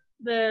are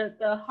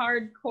the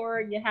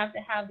hardcore, you have to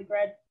have the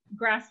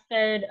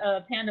grass-fed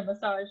panda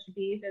massage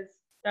beef, as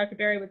Dr.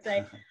 Barry would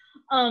say.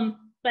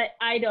 But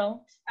I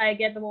don't. I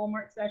get the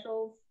Walmart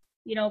specials.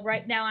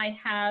 Right now I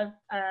have,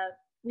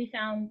 we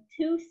found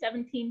two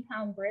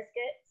 17-pound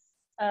briskets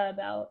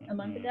about a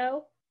month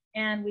ago,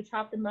 and we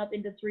chopped them up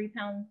into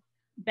 3-pound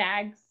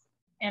bags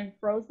and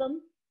froze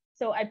them.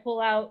 So I pull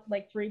out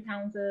like 3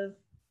 pounds of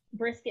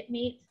brisket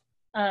meat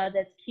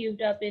that's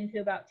cubed up into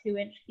about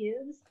 2-inch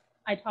cubes.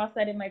 I toss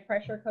that in my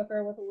pressure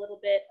cooker with a little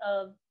bit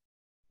of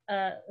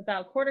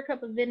about 1/4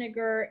 cup of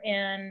vinegar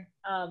and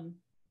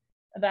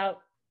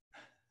about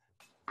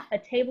a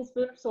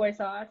tablespoon of soy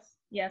sauce.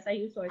 Yes, I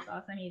use soy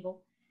sauce. I'm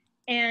evil.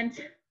 And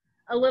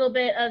a little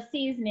bit of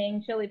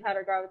seasoning, chili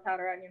powder, garlic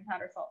powder, onion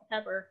powder, salt, and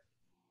pepper.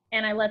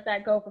 And I let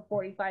that go for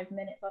 45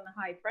 minutes on the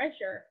high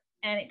pressure,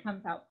 and it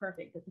comes out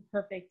perfect. It's a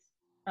perfect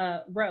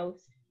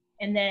roast.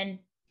 And then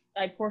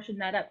I portion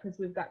that up because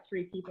we've got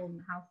 3 people in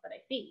the house that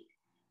I feed.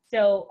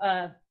 So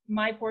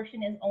my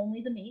portion is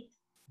only the meat.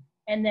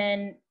 And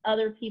then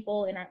other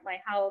people in my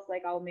house,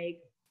 like, I'll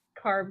make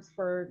carbs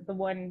for the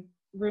one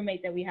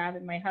roommate that we have,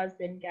 and my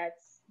husband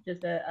gets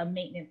just a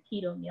maintenance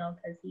keto meal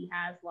because he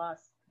has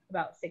lost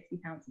about 60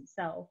 pounds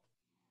himself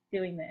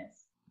doing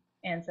this.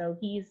 And so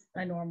he's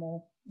a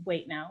normal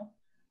weight now.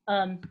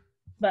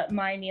 But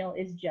my meal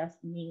is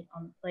just meat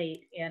on the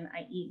plate, and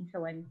I eat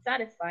until I'm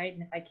satisfied.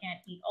 And if I can't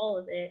eat all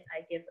of it,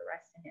 I give the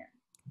rest to him.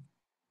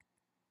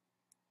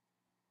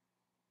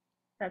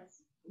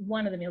 That's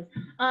one of the meals.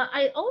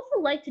 I also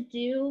like to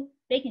do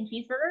bacon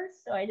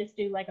cheeseburgers. So I just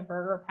do like a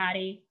burger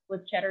patty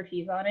with cheddar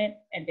cheese on it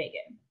and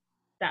bacon.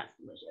 That's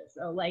delicious.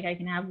 So like I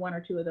can have 1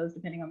 or 2 of those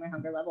depending on my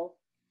hunger level.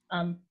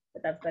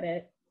 But that's about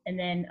it. And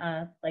then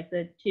like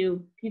the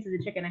 2 pieces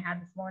of chicken I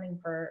had this morning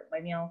for my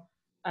meal,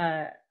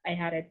 I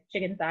had a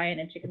chicken thigh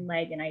and a chicken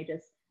leg, and I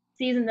just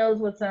seasoned those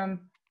with some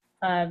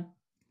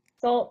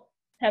salt,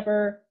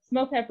 pepper,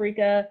 smoked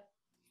paprika,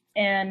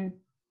 and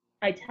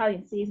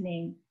Italian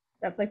seasoning.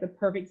 That's like the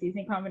perfect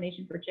seasoning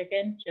combination for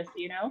chicken, just so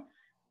you know.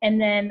 And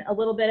then a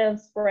little bit of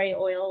spray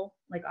oil,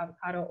 like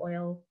avocado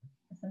oil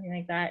or something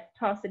like that.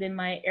 Toss it in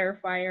my air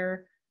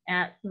fryer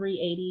at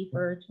 380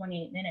 for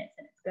 28 minutes,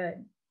 and it's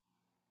good.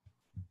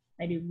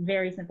 I do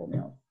very simple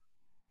meals.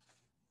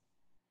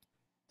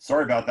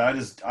 Sorry about that.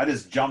 I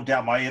just jumped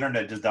out. My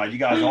internet just died. You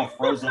guys all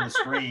froze on the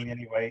screen.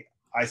 Anyway,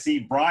 I see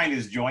Brian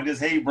has joined us.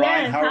 Hey,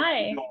 Brian, yes, how hi. are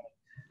you doing?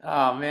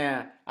 Oh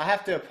man, I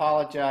have to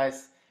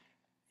apologize.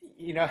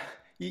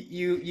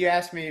 You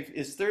asked me,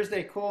 is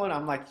Thursday cool? And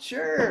I'm like,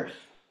 sure.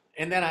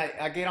 And then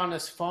I get on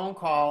this phone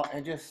call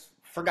and just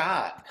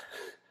forgot.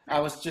 I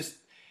was just,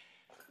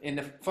 and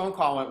the phone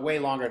call went way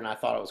longer than I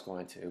thought it was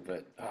going to,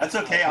 but that's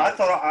okay.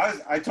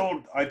 I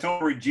told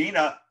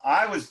Regina,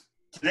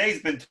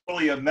 today's been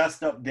totally a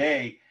messed up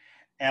day,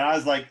 and I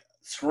was like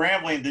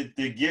scrambling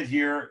to get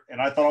here,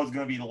 and I thought I was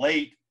going to be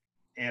late,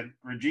 and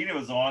Regina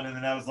was on, and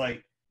then I was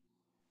like,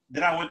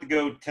 then I went to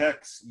go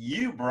text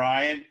you,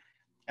 Brian,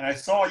 and I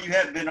saw you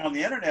hadn't been on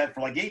the internet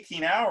for like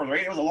 18 hours,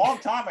 right? It was a long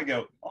time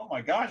ago. Oh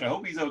my gosh, I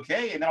hope he's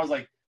okay. And I was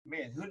like,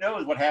 man, who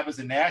knows what happens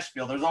in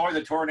Nashville? There's always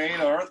a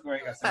tornado,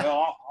 earthquake. I said,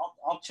 well,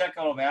 I'll check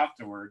on him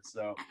afterwards.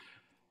 So,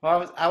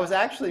 well, I was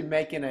actually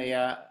making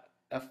a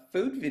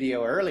food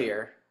video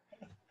earlier.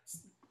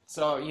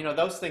 So,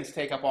 those things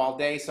take up all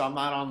day, so I'm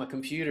not on the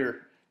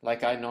computer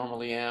like I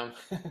normally am.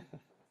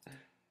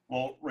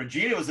 Well,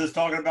 Regina was just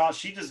talking about,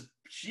 she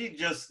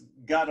just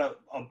got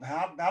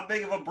how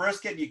big of a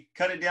brisket? You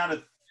cut it down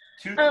to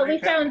 2, 3 we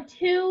found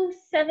 2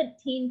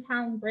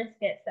 17-pound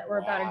briskets that were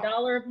about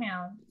 $1 a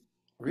pound.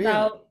 Really?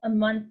 About a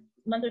month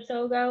or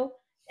so ago.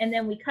 And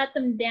then we cut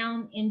them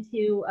down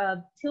into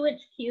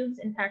 2-inch cubes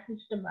and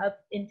packaged them up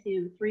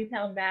into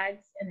 3-pound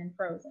bags and then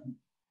froze them.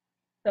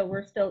 So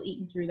we're still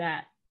eating through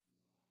that.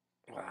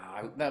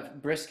 Wow,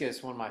 that brisket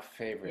is one of my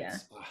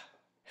favorites. Yeah.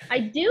 I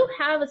do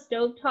have a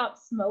stovetop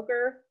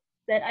smoker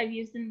that I've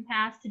used in the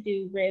past to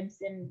do ribs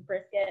and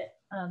brisket,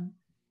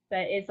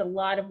 but it's a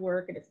lot of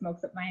work and it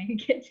smokes up my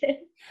kitchen.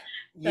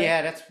 So,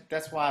 yeah,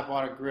 that's why I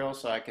bought a grill,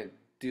 so I could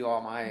do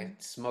all my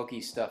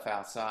smoky stuff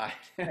outside.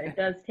 But it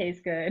does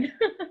taste good.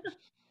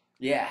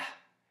 Yeah.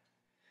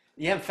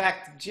 In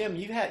fact, Jim,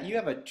 you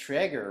have a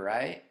Traeger,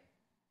 right?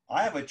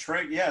 I have a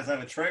Traeger. Yes, I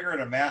have a Traeger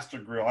and a Master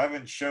Grill. I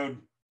haven't showed.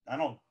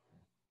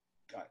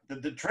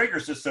 The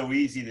Traeger's just so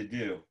easy to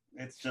do.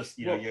 It's just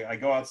I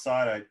go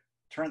outside, I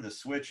turn the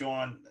switch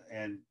on,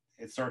 and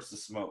it starts to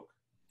smoke.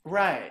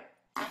 Right.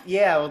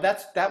 Yeah. Well,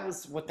 that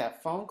was what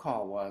that phone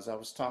call was. I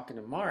was talking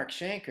to Mark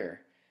Shanker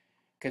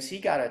because he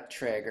got a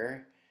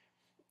Traeger.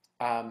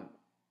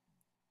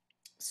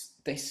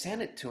 they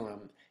sent it to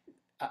him.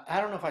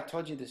 I don't know if I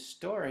told you this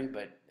story,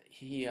 but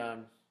he,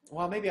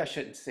 well, maybe I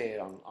shouldn't say it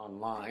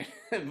online,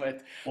 but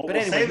Well, but we'll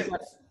anyway, save it.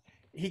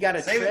 he got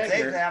a Save it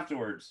Traeger.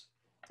 afterwards.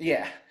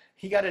 Yeah,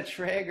 he got a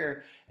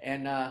Traeger,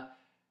 and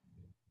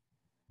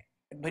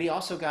but he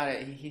also got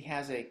he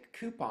has a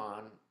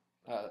coupon,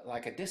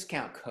 like a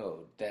discount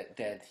code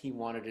that he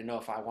wanted to know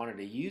if I wanted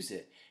to use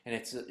it, and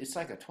it's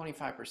like a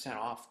 25%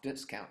 off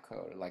discount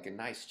code, like a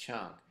nice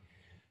chunk.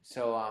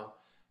 So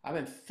I've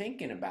been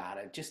thinking about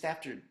it just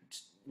after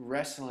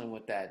wrestling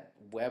with that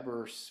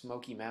Weber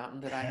Smoky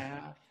Mountain that I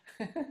have.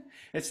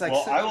 It's like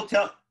Well, I such will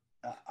tell.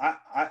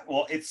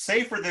 Well, it's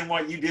safer than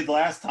what you did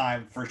last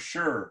time for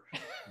sure,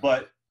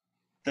 but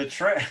the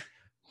tra-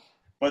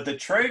 but the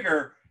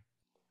Traeger,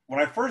 when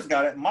I first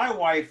got it, my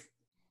wife,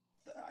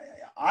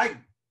 I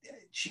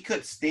she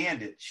couldn't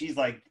stand it. She's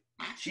like,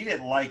 she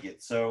didn't like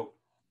it. So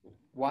I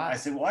why?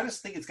 said, well, I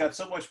just think it's got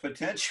so much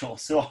potential.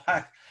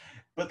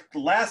 But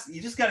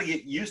you just got to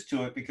get used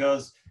to it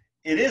because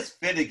it is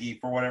finicky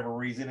for whatever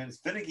reason. And it's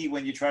finicky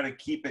when you try to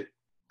keep it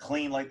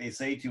clean, like they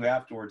say to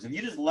afterwards. If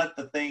you just let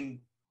the thing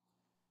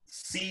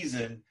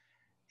season,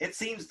 it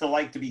seems to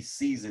like to be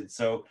seasoned.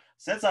 So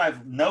since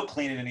I've no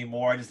clean it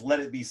anymore, I just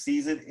let it be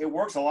seasoned. It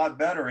works a lot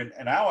better. And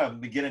now I'm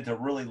beginning to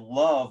really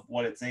love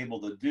what it's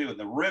able to do. And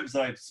the ribs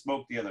that I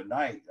smoked the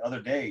other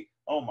day,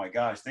 oh my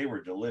gosh, they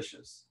were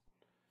delicious.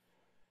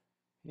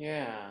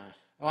 Yeah.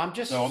 Well, I'm So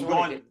just I'm sort of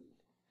going, getting,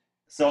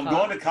 so huh?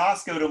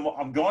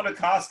 I'm going to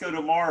Costco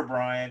tomorrow,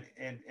 Brian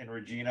and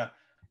Regina,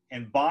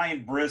 and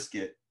buying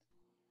brisket.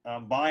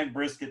 I'm buying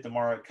brisket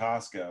tomorrow at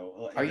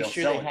Costco. Are you They'll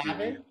sure they sell it to have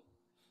it? you.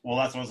 Well,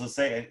 that's what I was gonna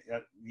say.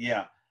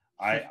 Yeah,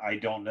 I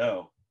don't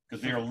know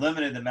because they're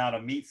limited amount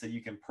of meats that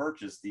you can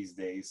purchase these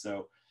days.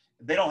 So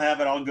if they don't have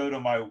it, I'll go to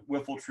my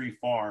Whiffle Tree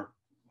Farm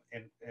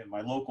and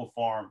my local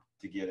farm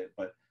to get it.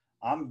 But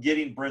I'm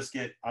getting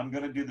brisket. I'm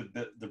gonna do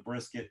the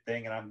brisket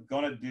thing, and I'm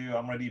gonna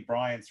do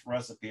Brian's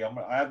recipe. I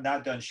have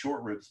not done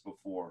short ribs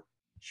before.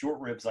 Short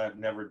ribs I've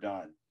never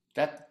done.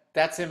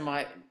 That's in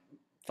my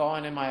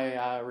thawing in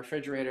my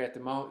refrigerator at the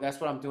moment. That's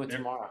what I'm doing There,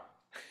 tomorrow.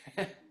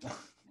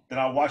 then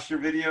I'll watch your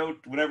video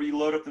whenever you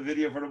load up the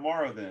video for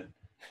tomorrow. Then.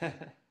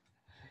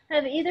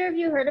 Have either of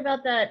you heard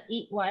about that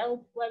Eat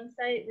Wild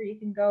website where you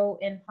can go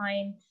and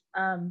find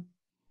um,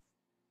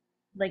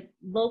 like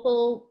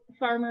local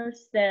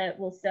farmers that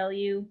will sell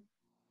you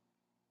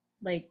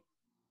like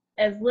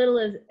as little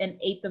as an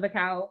eighth of a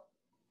cow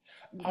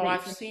Oh, that you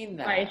I've can seen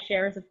buy that.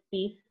 shares of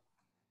beef?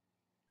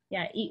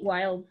 Yeah, Eat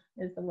Wild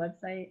is the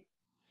website.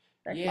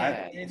 It's actually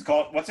Yeah. pretty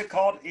good. What's it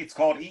called? It's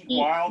called Eat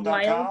Wild.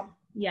 eatwild.com.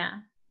 Yeah.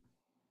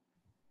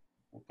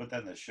 We'll put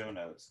that in the show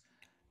notes.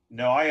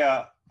 No,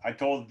 I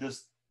told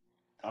this,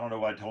 I don't know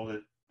if I told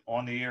it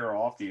on the air or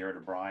off the air to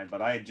Brian,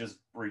 but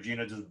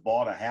Regina just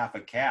bought a half a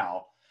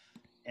cow.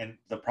 And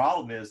the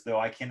problem is though,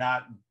 I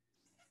cannot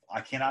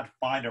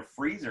find a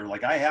freezer.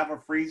 Like I have a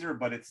freezer,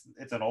 but it's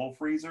an old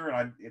freezer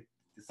and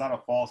it's not a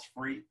frost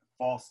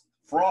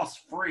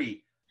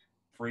free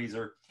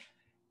freezer.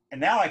 And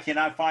now I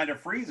cannot find a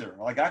freezer.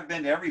 Like I've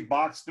been to every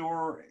box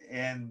store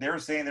and they're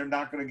saying they're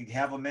not going to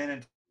have them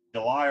in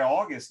July or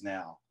August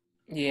now.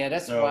 Yeah,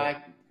 So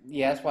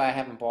that's why I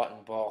haven't bought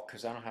in bulk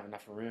because I don't have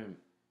enough room.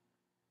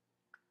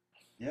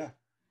 yeah.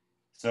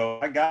 So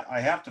I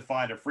have to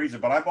find a freezer,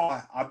 but I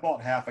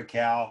bought half a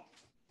cow,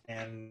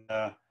 and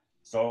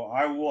so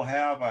I will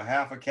have a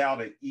half a cow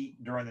to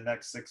eat during the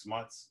next 6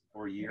 months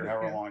or a year,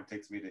 however Okay. long it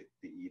takes me to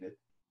eat it.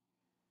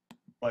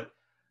 But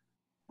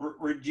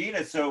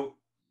Regina, so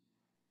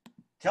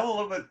tell a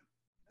little bit.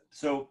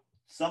 So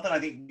something I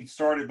think we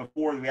started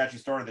before we actually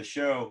started the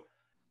show.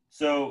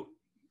 So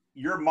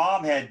your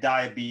mom had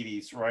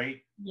diabetes,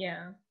 right?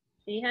 Yeah.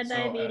 She had So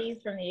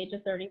diabetes from the age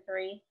of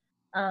 33.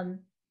 Um,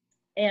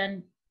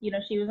 and, you know,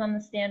 she was on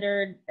the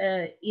standard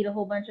eat a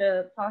whole bunch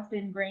of pasta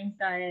and grains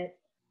diet,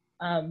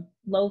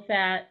 low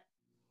fat,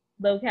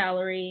 low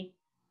calorie,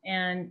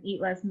 and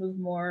eat less, move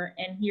more,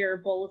 and here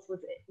bolus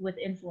with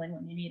insulin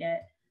when you need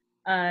it.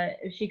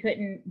 She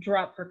couldn't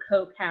drop her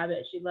Coke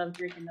habit. She loved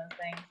drinking those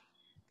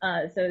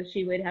things. So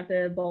she would have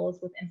to bolus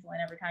with insulin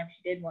every time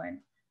she did one.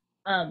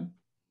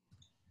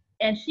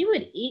 And she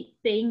would eat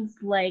things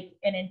like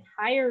an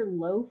entire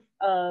loaf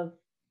of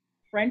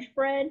French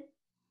bread,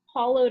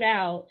 hollowed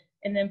out,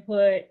 and then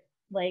put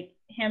like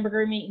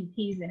hamburger meat and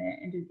peas in it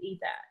and just eat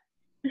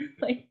that.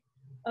 Like,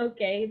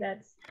 okay,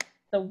 that's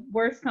the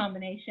worst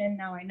combination.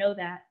 Now I know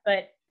that.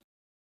 But,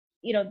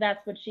 you know,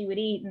 that's what she would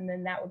eat, and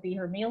then that would be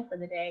her meal for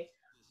the day.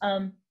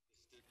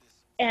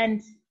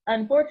 And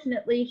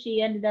unfortunately,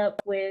 she ended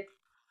up with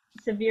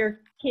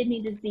severe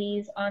kidney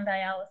disease on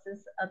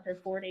dialysis up to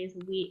 4 days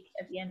a week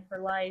at the end of her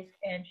life,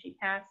 and she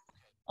passed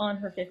on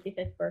her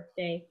 55th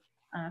birthday.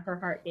 Her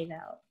heart gave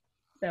out.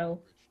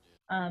 So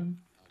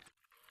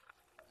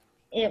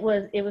it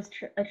was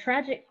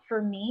tragic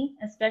for me,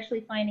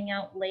 especially finding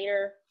out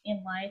later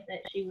in life that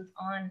she was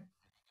on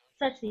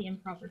such the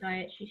improper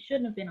diet. She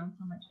shouldn't have been on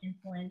so much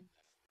insulin,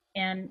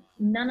 and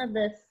none of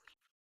this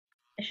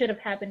should have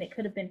happened. It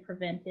could have been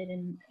prevented.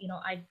 And you know,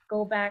 I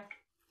go back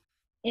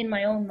in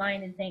my own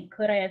mind and think,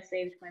 could I have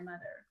saved my mother?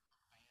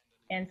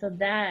 And so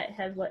that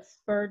has what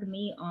spurred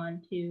me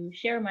on to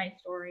share my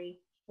story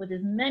with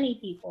as many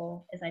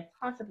people as I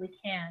possibly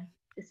can,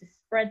 just to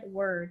spread the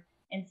word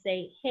and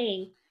say,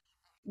 hey,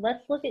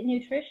 let's look at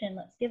nutrition.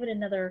 Let's give it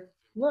another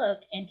look.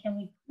 And can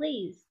we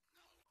please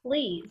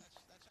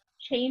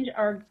change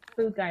our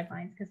food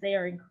guidelines, because they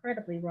are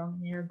incredibly wrong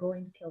and they are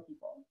going to kill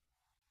people.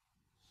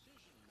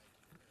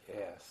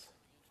 Yes.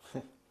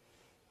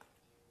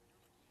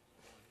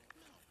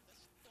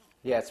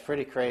 Yeah, it's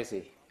pretty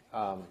crazy.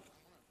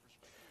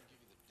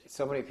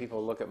 So many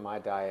people look at my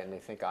diet and they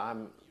think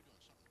I'm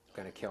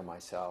going to kill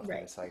myself. Right.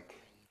 And it's like,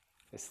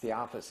 it's the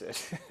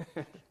opposite.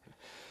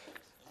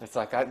 It's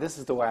like, this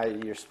is the way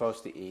you're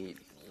supposed to eat.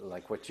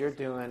 Like, what you're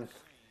doing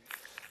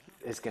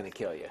is going to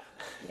kill you.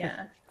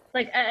 Yeah.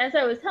 Like, as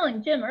I was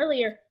telling Jim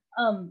earlier,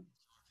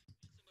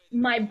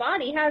 my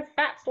body has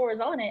fat stores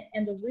on it.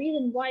 And the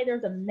reason why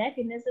there's a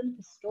mechanism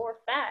to store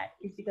fat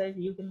is because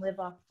you can live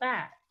off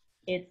fat.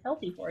 It's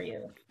healthy for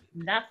you.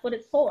 That's what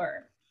it's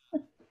for.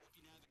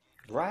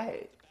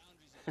 Right.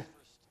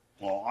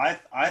 Well,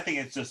 I think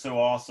it's just so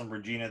awesome,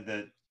 Regina,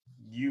 that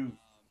you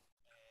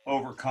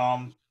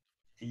overcome,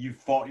 you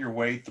fought your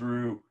way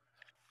through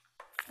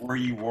where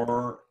you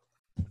were.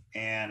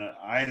 And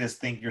I just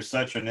think you're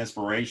such an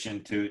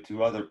inspiration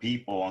to other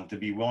people, and to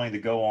be willing to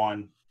go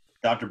on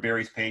Dr.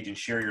 Berry's page and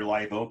share your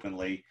life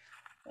openly,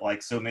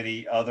 like so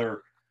many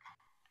other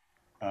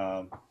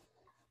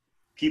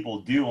people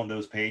do on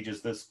those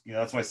pages. That's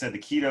why I said the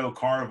keto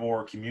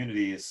carnivore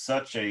community is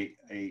such a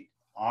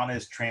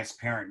honest,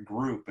 transparent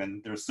group,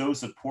 and they're so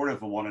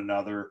supportive of one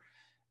another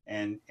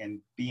and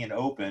being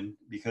open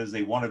because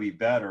they want to be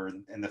better.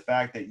 And the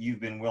fact that you've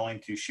been willing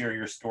to share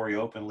your story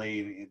openly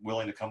and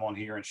willing to come on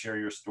here and share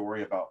your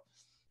story about,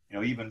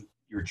 even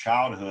your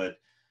childhood,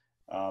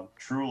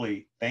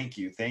 truly thank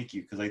you.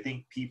 Because I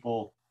think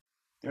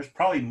there's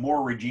probably more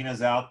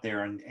Reginas out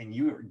there, and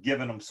you are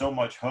giving them so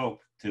much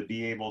hope to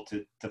be able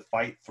to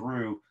fight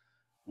through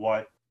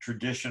what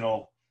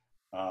traditional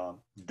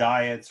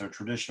diets or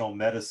traditional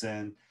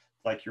medicine,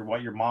 like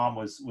what your mom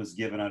was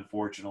given,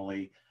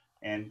 unfortunately.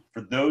 And for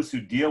those who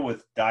deal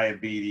with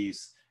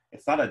diabetes,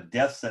 it's not a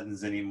death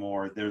sentence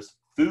anymore.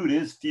 Food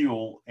is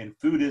fuel and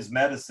food is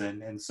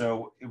medicine. And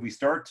so if we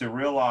start to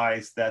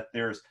realize that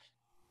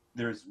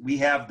we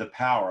have the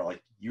power,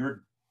 like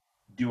you're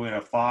doing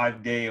a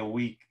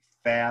 5-day-a-week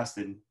fast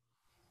and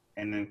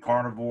then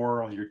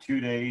carnivore on your 2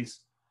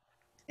 days,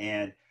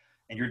 and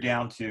you're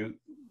down to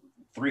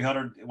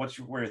 300,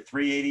 we're at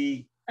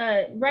 380?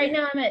 Right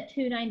now I'm at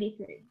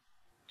 293.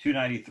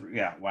 293.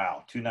 Yeah.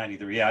 Wow.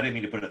 293. Yeah. I didn't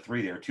mean to put a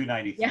 3 there.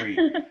 293.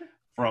 Yeah.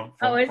 from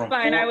it's from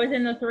fine. I was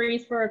in the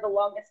 3s for the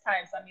longest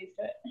time, so I'm used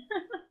to it.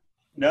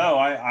 No,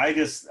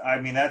 I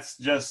mean, that's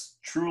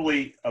just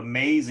truly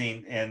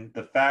amazing. And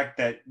the fact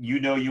that you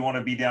want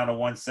to be down to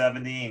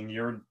 170 and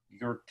you're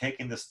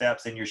taking the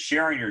steps and you're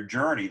sharing your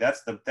journey.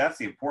 That's the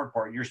important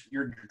part.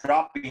 You're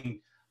dropping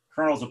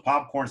kernels of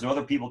popcorn so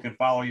other people can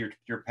follow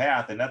your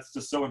path. And that's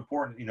just so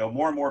important.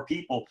 More and more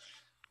people,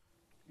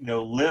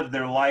 live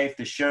their life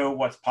to show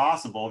what's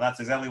possible. And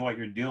that's exactly what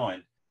you're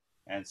doing.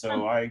 And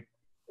so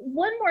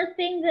one more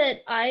thing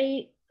that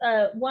I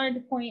wanted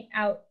to point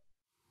out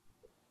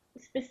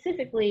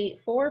specifically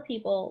for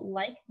people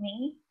like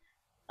me,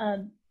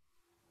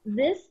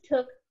 this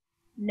took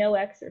no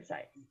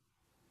exercise.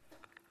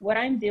 What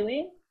I'm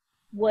doing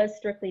was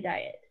strictly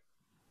diet.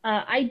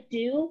 I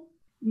do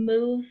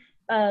move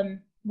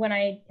when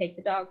I take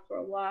the dog for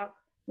a walk,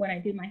 when I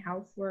do my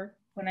housework,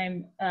 when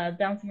I'm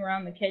bouncing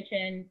around the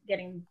kitchen,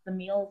 getting the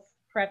meals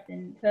prepped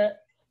and cooked.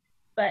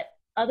 But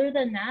other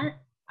than that,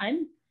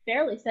 I'm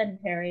fairly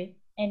sedentary,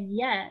 and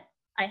yet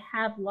I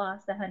have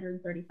lost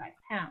 135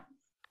 pounds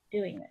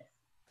doing this.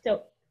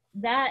 So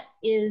that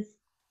is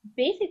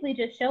basically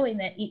just showing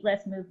that eat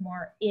less, move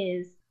more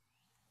is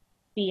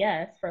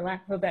BS, for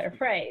lack of a better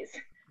phrase.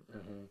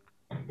 Mm-hmm.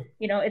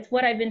 It's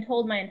what I've been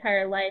told my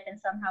entire life, and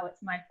somehow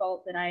it's my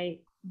fault that I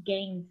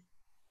gained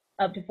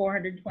up to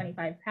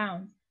 425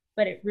 pounds,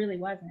 but it really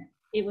wasn't.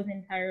 It was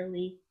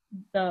entirely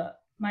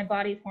my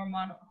body's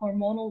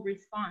hormonal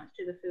response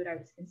to the food I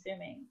was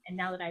consuming. And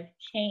now that I've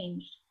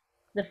changed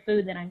the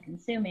food that I'm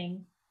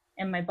consuming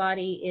and my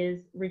body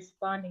is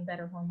responding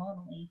better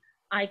hormonally,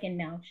 I can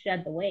now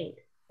shed the weight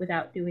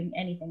without doing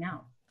anything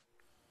else.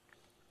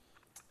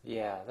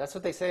 Yeah, that's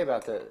what they say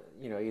about the,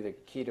 either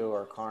keto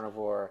or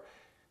carnivore.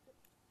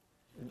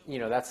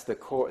 That's the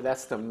core,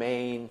 that's the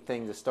main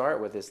thing to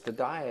start with, is the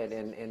diet,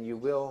 and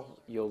you'll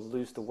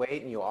lose the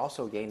weight and you'll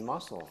also gain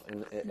muscle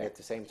at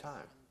the same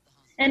time.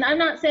 And I'm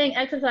not saying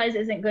exercise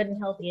isn't good and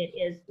healthy. It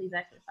is. Please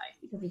exercise,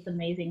 because it's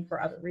amazing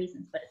for other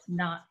reasons, but it's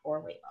not for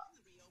weight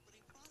loss.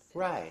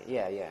 Right.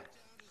 Yeah.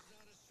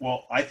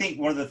 Well, I think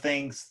one of the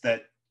things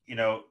that,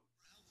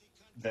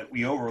 that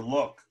we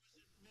overlook,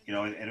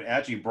 and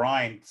actually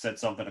Brian said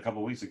something a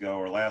couple of weeks ago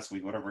or last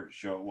week, whatever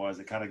show it was,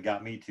 it kind of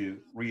got me to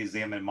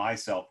re-examine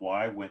myself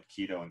why I went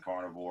keto and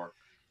carnivore.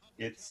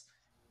 It's,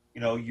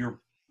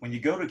 when you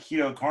go to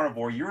keto and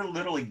carnivore, you're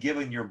literally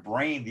giving your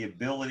brain the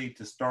ability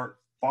to start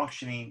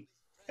functioning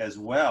as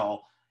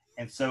well.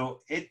 And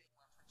so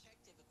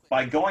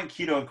by going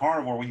keto and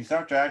carnivore, when you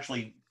start to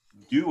actually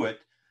do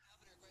it,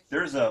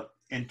 there's a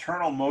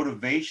internal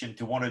motivation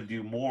to want to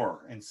do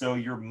more. And so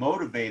you're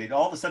motivated.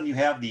 All of a sudden you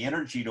have the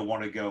energy to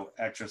want to go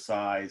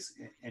exercise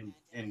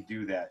and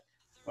do that.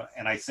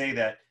 And I say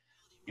that,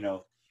 you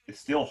know, it's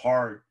still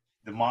hard.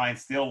 The mind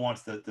still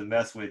wants to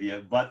mess with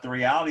you. But the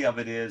reality of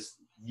it is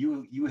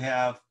you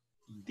have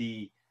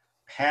the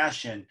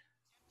passion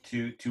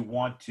to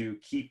want to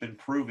keep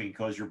improving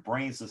because your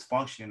brain's just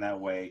functioning that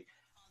way.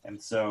 And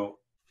so,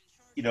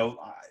 you know,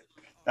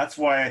 that's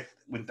why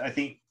I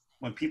think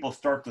when people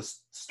start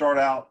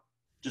out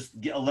just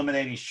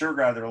eliminating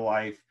sugar out of their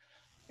life,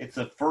 it's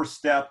a first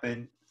step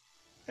and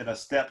a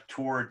step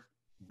toward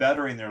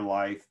bettering their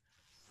life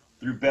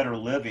through better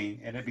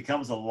living, and it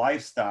becomes a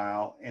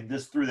lifestyle. And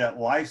just through that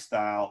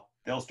lifestyle,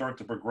 they'll start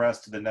to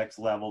progress to the next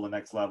level, the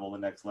next level, the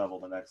next level,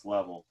 the next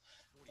level,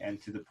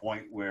 and to the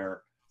point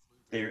where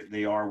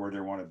they are where they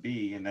want to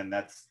be. And then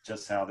that's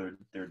just how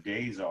their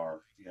days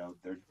are. You know,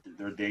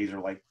 their days are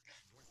like.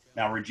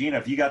 Now, Regina,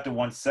 if you got to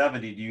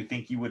 170, do you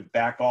think you would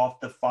back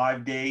off the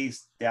 5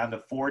 days down to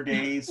 4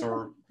 days,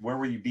 or where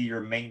will you be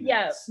your maintenance?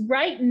 Yeah,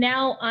 right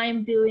now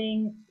I'm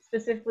doing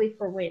specifically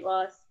for weight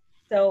loss.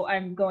 So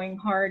I'm going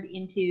hard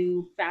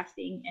into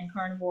fasting and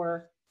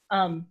carnivore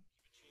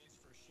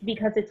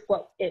because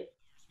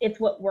it's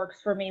what works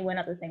for me when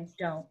other things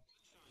don't.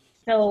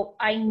 So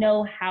I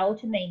know how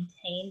to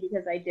maintain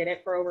because I did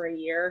it for over a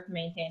year,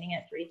 maintaining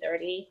at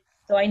 330.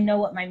 So I know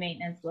what my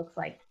maintenance looks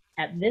like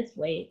at this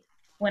weight.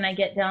 When I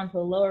get down to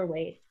a lower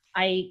weight,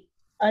 I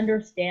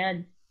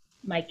understand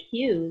my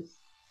cues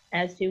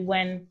as to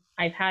when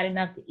I've had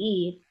enough to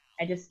eat,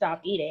 I just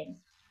stop eating.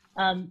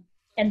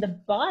 And the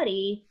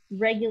body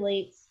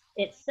regulates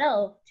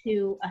itself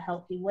to a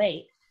healthy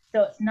weight.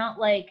 So it's not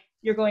like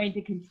you're going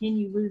to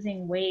continue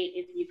losing weight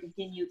if you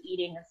continue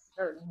eating a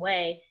certain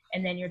way,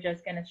 and then you're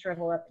just going to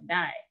shrivel up and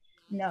die.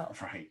 No.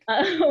 Right.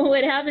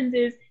 What happens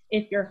is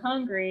if you're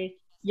hungry,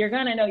 you're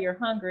going to know you're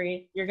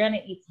hungry. You're going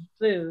to eat some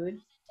food.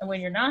 And when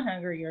you're not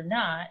hungry, you're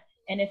not.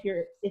 And it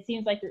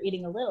seems like you're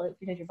eating a little, it's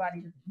because your body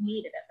doesn't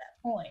need it at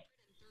that point.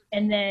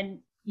 And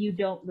then you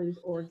don't lose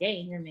or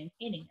gain, you're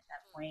maintaining at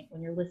that point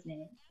when you're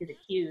listening to the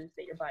cues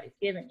that your body's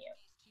giving you.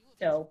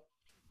 So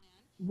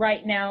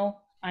right now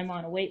I'm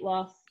on a weight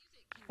loss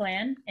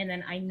plan, and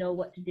then I know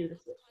what to do to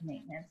switch to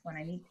maintenance when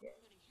I need to.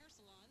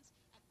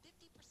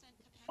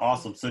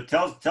 Awesome. So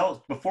tell us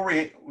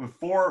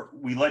before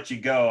we let you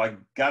go, I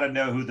got to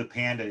know who the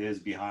panda is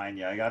behind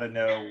you. I got to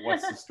know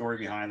what's the story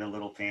behind the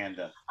little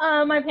panda.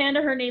 My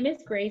panda, her name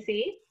is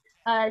Gracie.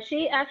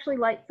 She actually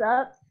lights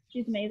up.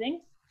 She's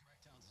amazing.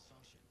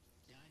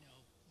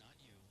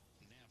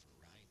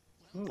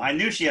 I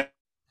knew she had.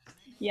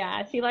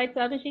 Yeah, she lights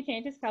up and she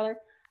changes color.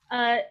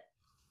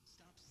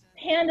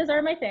 Pandas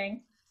are my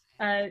thing.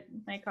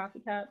 My coffee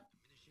cup.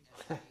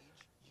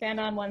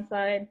 Panda on one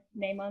side,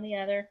 name on the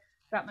other.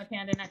 Got my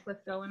panda necklace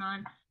going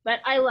on.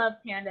 But I love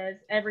pandas.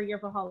 Every year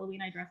for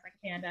Halloween, I dress like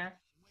a panda.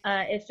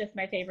 It's just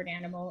my favorite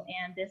animal.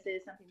 And this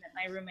is something that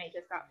my roommate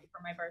just got me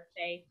for my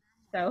birthday.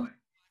 So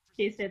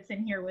she sits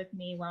in here with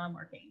me while I'm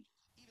working.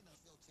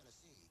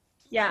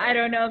 Yeah, I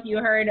don't know if you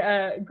heard,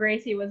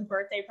 Gracie was a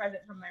birthday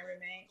present from my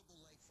roommate.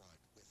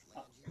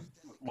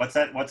 What's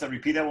that?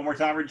 Repeat that one more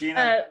time,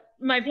 Regina.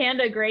 My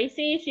panda,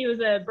 Gracie, she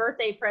was a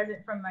birthday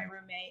present from my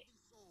roommate.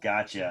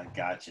 Gotcha.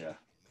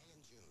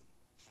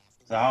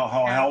 So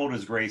how old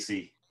is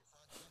Gracie?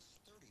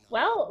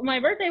 Well, my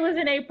birthday was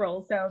in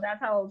April, so that's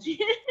how old she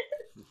is.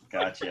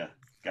 Gotcha.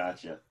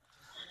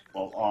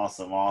 Well,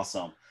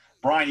 awesome.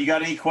 Brian, you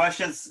got any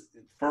questions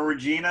for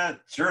Regina?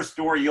 It's your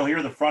story. You'll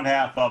hear the front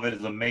half of it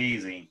is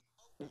amazing.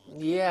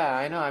 Yeah,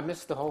 I know. I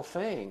missed the whole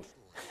thing.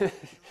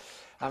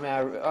 I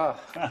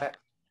mean,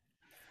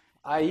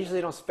 I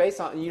usually don't space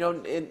on,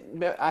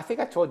 I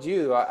think I told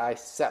you I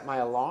set my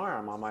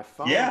alarm on my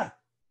phone. Yeah.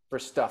 For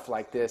stuff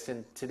like this,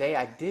 and today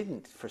I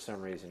didn't for some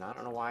reason. I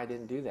don't know why I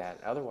didn't do that.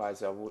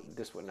 Otherwise,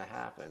 this wouldn't have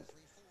happened.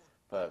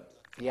 But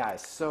yeah, I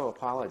so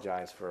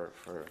apologize for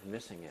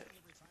missing it.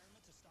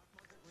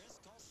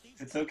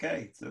 It's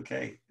okay.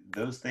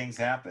 Those things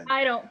happen.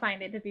 I don't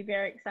find it to be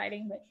very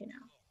exciting, but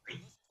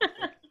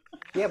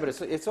Yeah, but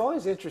it's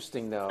always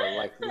interesting though,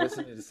 like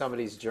listening to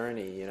somebody's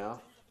journey,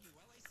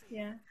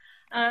 Yeah.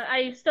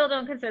 I still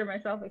don't consider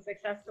myself a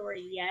success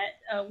story yet.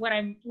 What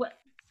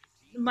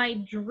my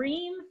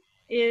dream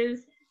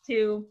is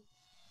to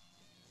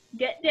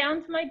get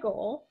down to my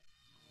goal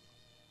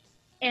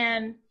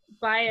and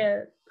buy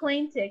a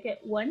plane ticket,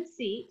 one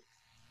seat,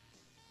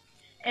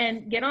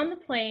 and get on the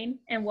plane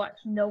and watch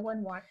no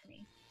one watch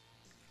me.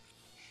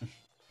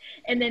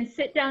 And then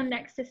sit down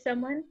next to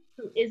someone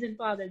who isn't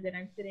bothered that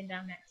I'm sitting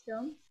down next to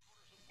them,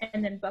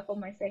 and then buckle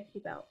my safety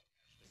belt.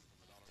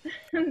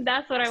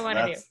 That's what I want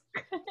to do.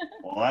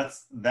 Well,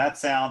 that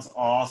sounds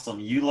awesome.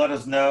 You let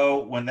us know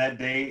when that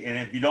day, and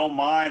if you don't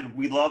mind,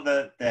 we'd love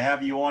to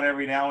have you on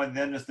every now and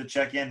then just to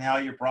check in how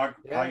your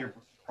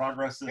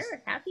progress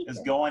is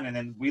going, and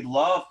then we'd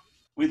love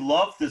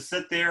to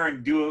sit there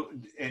and do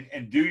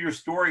your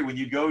story when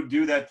you go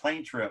do that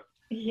plane trip.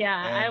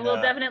 Yeah, I will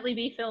definitely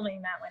be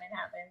filming that when it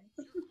happens.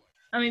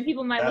 I mean,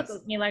 people might look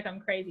at me like I'm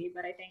crazy,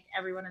 but I think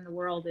everyone in the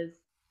world is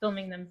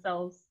filming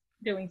themselves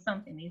doing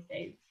something these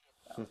days.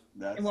 So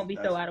it won't be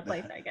so out of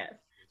place, I guess.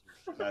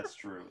 That's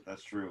true.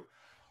 That's true.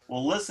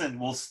 Well, listen,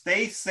 we'll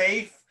stay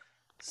safe,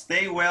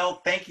 stay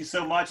well. Thank you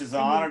so much. It's an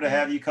honor to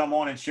have you come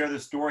on and share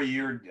this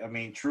story. I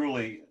mean,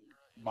 truly,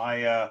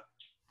 my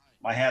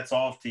hat's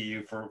off to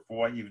you for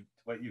what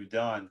you've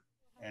done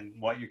and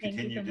what you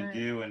continue to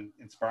do and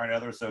inspiring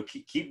others. So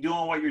keep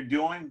doing what you're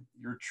doing.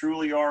 You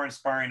truly are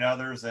inspiring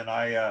others, and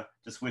I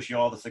just wish you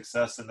all the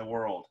success in the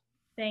world.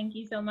 Thank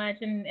you so much,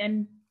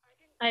 and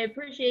I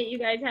appreciate you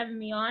guys having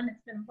me on.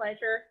 It's been a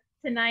pleasure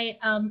tonight.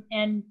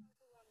 And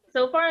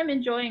so far, I'm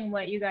enjoying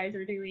what you guys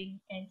are doing,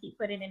 and keep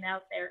putting it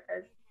out there,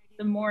 because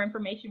the more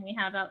information we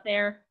have out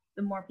there,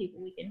 the more people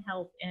we can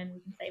help and we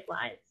can save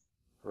lives.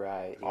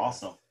 Right. Yeah.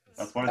 Awesome.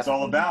 That's what it's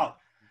all about.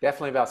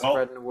 Definitely about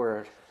spreading the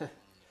word.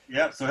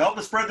 Yep. So help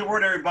us spread the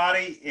word,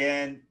 everybody,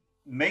 and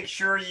make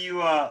sure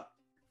you,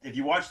 if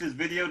you watch this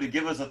video, to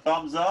give us a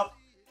thumbs up,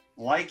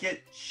 like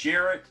it,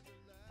 share it,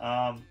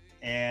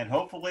 and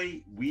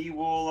hopefully we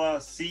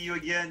will see you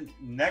again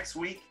next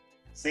week,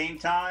 same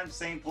time,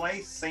 same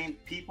place, same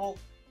people.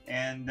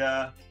 And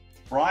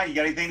Brian, you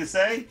got anything to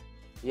say?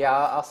 Yeah,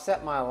 I'll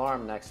set my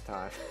alarm next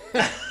time.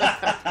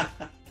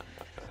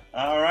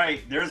 All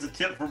right, there's a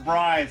tip from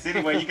Brian. So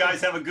anyway, you guys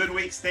have a good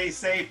week. Stay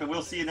safe, and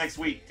we'll see you next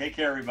week. Take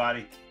care,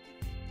 everybody.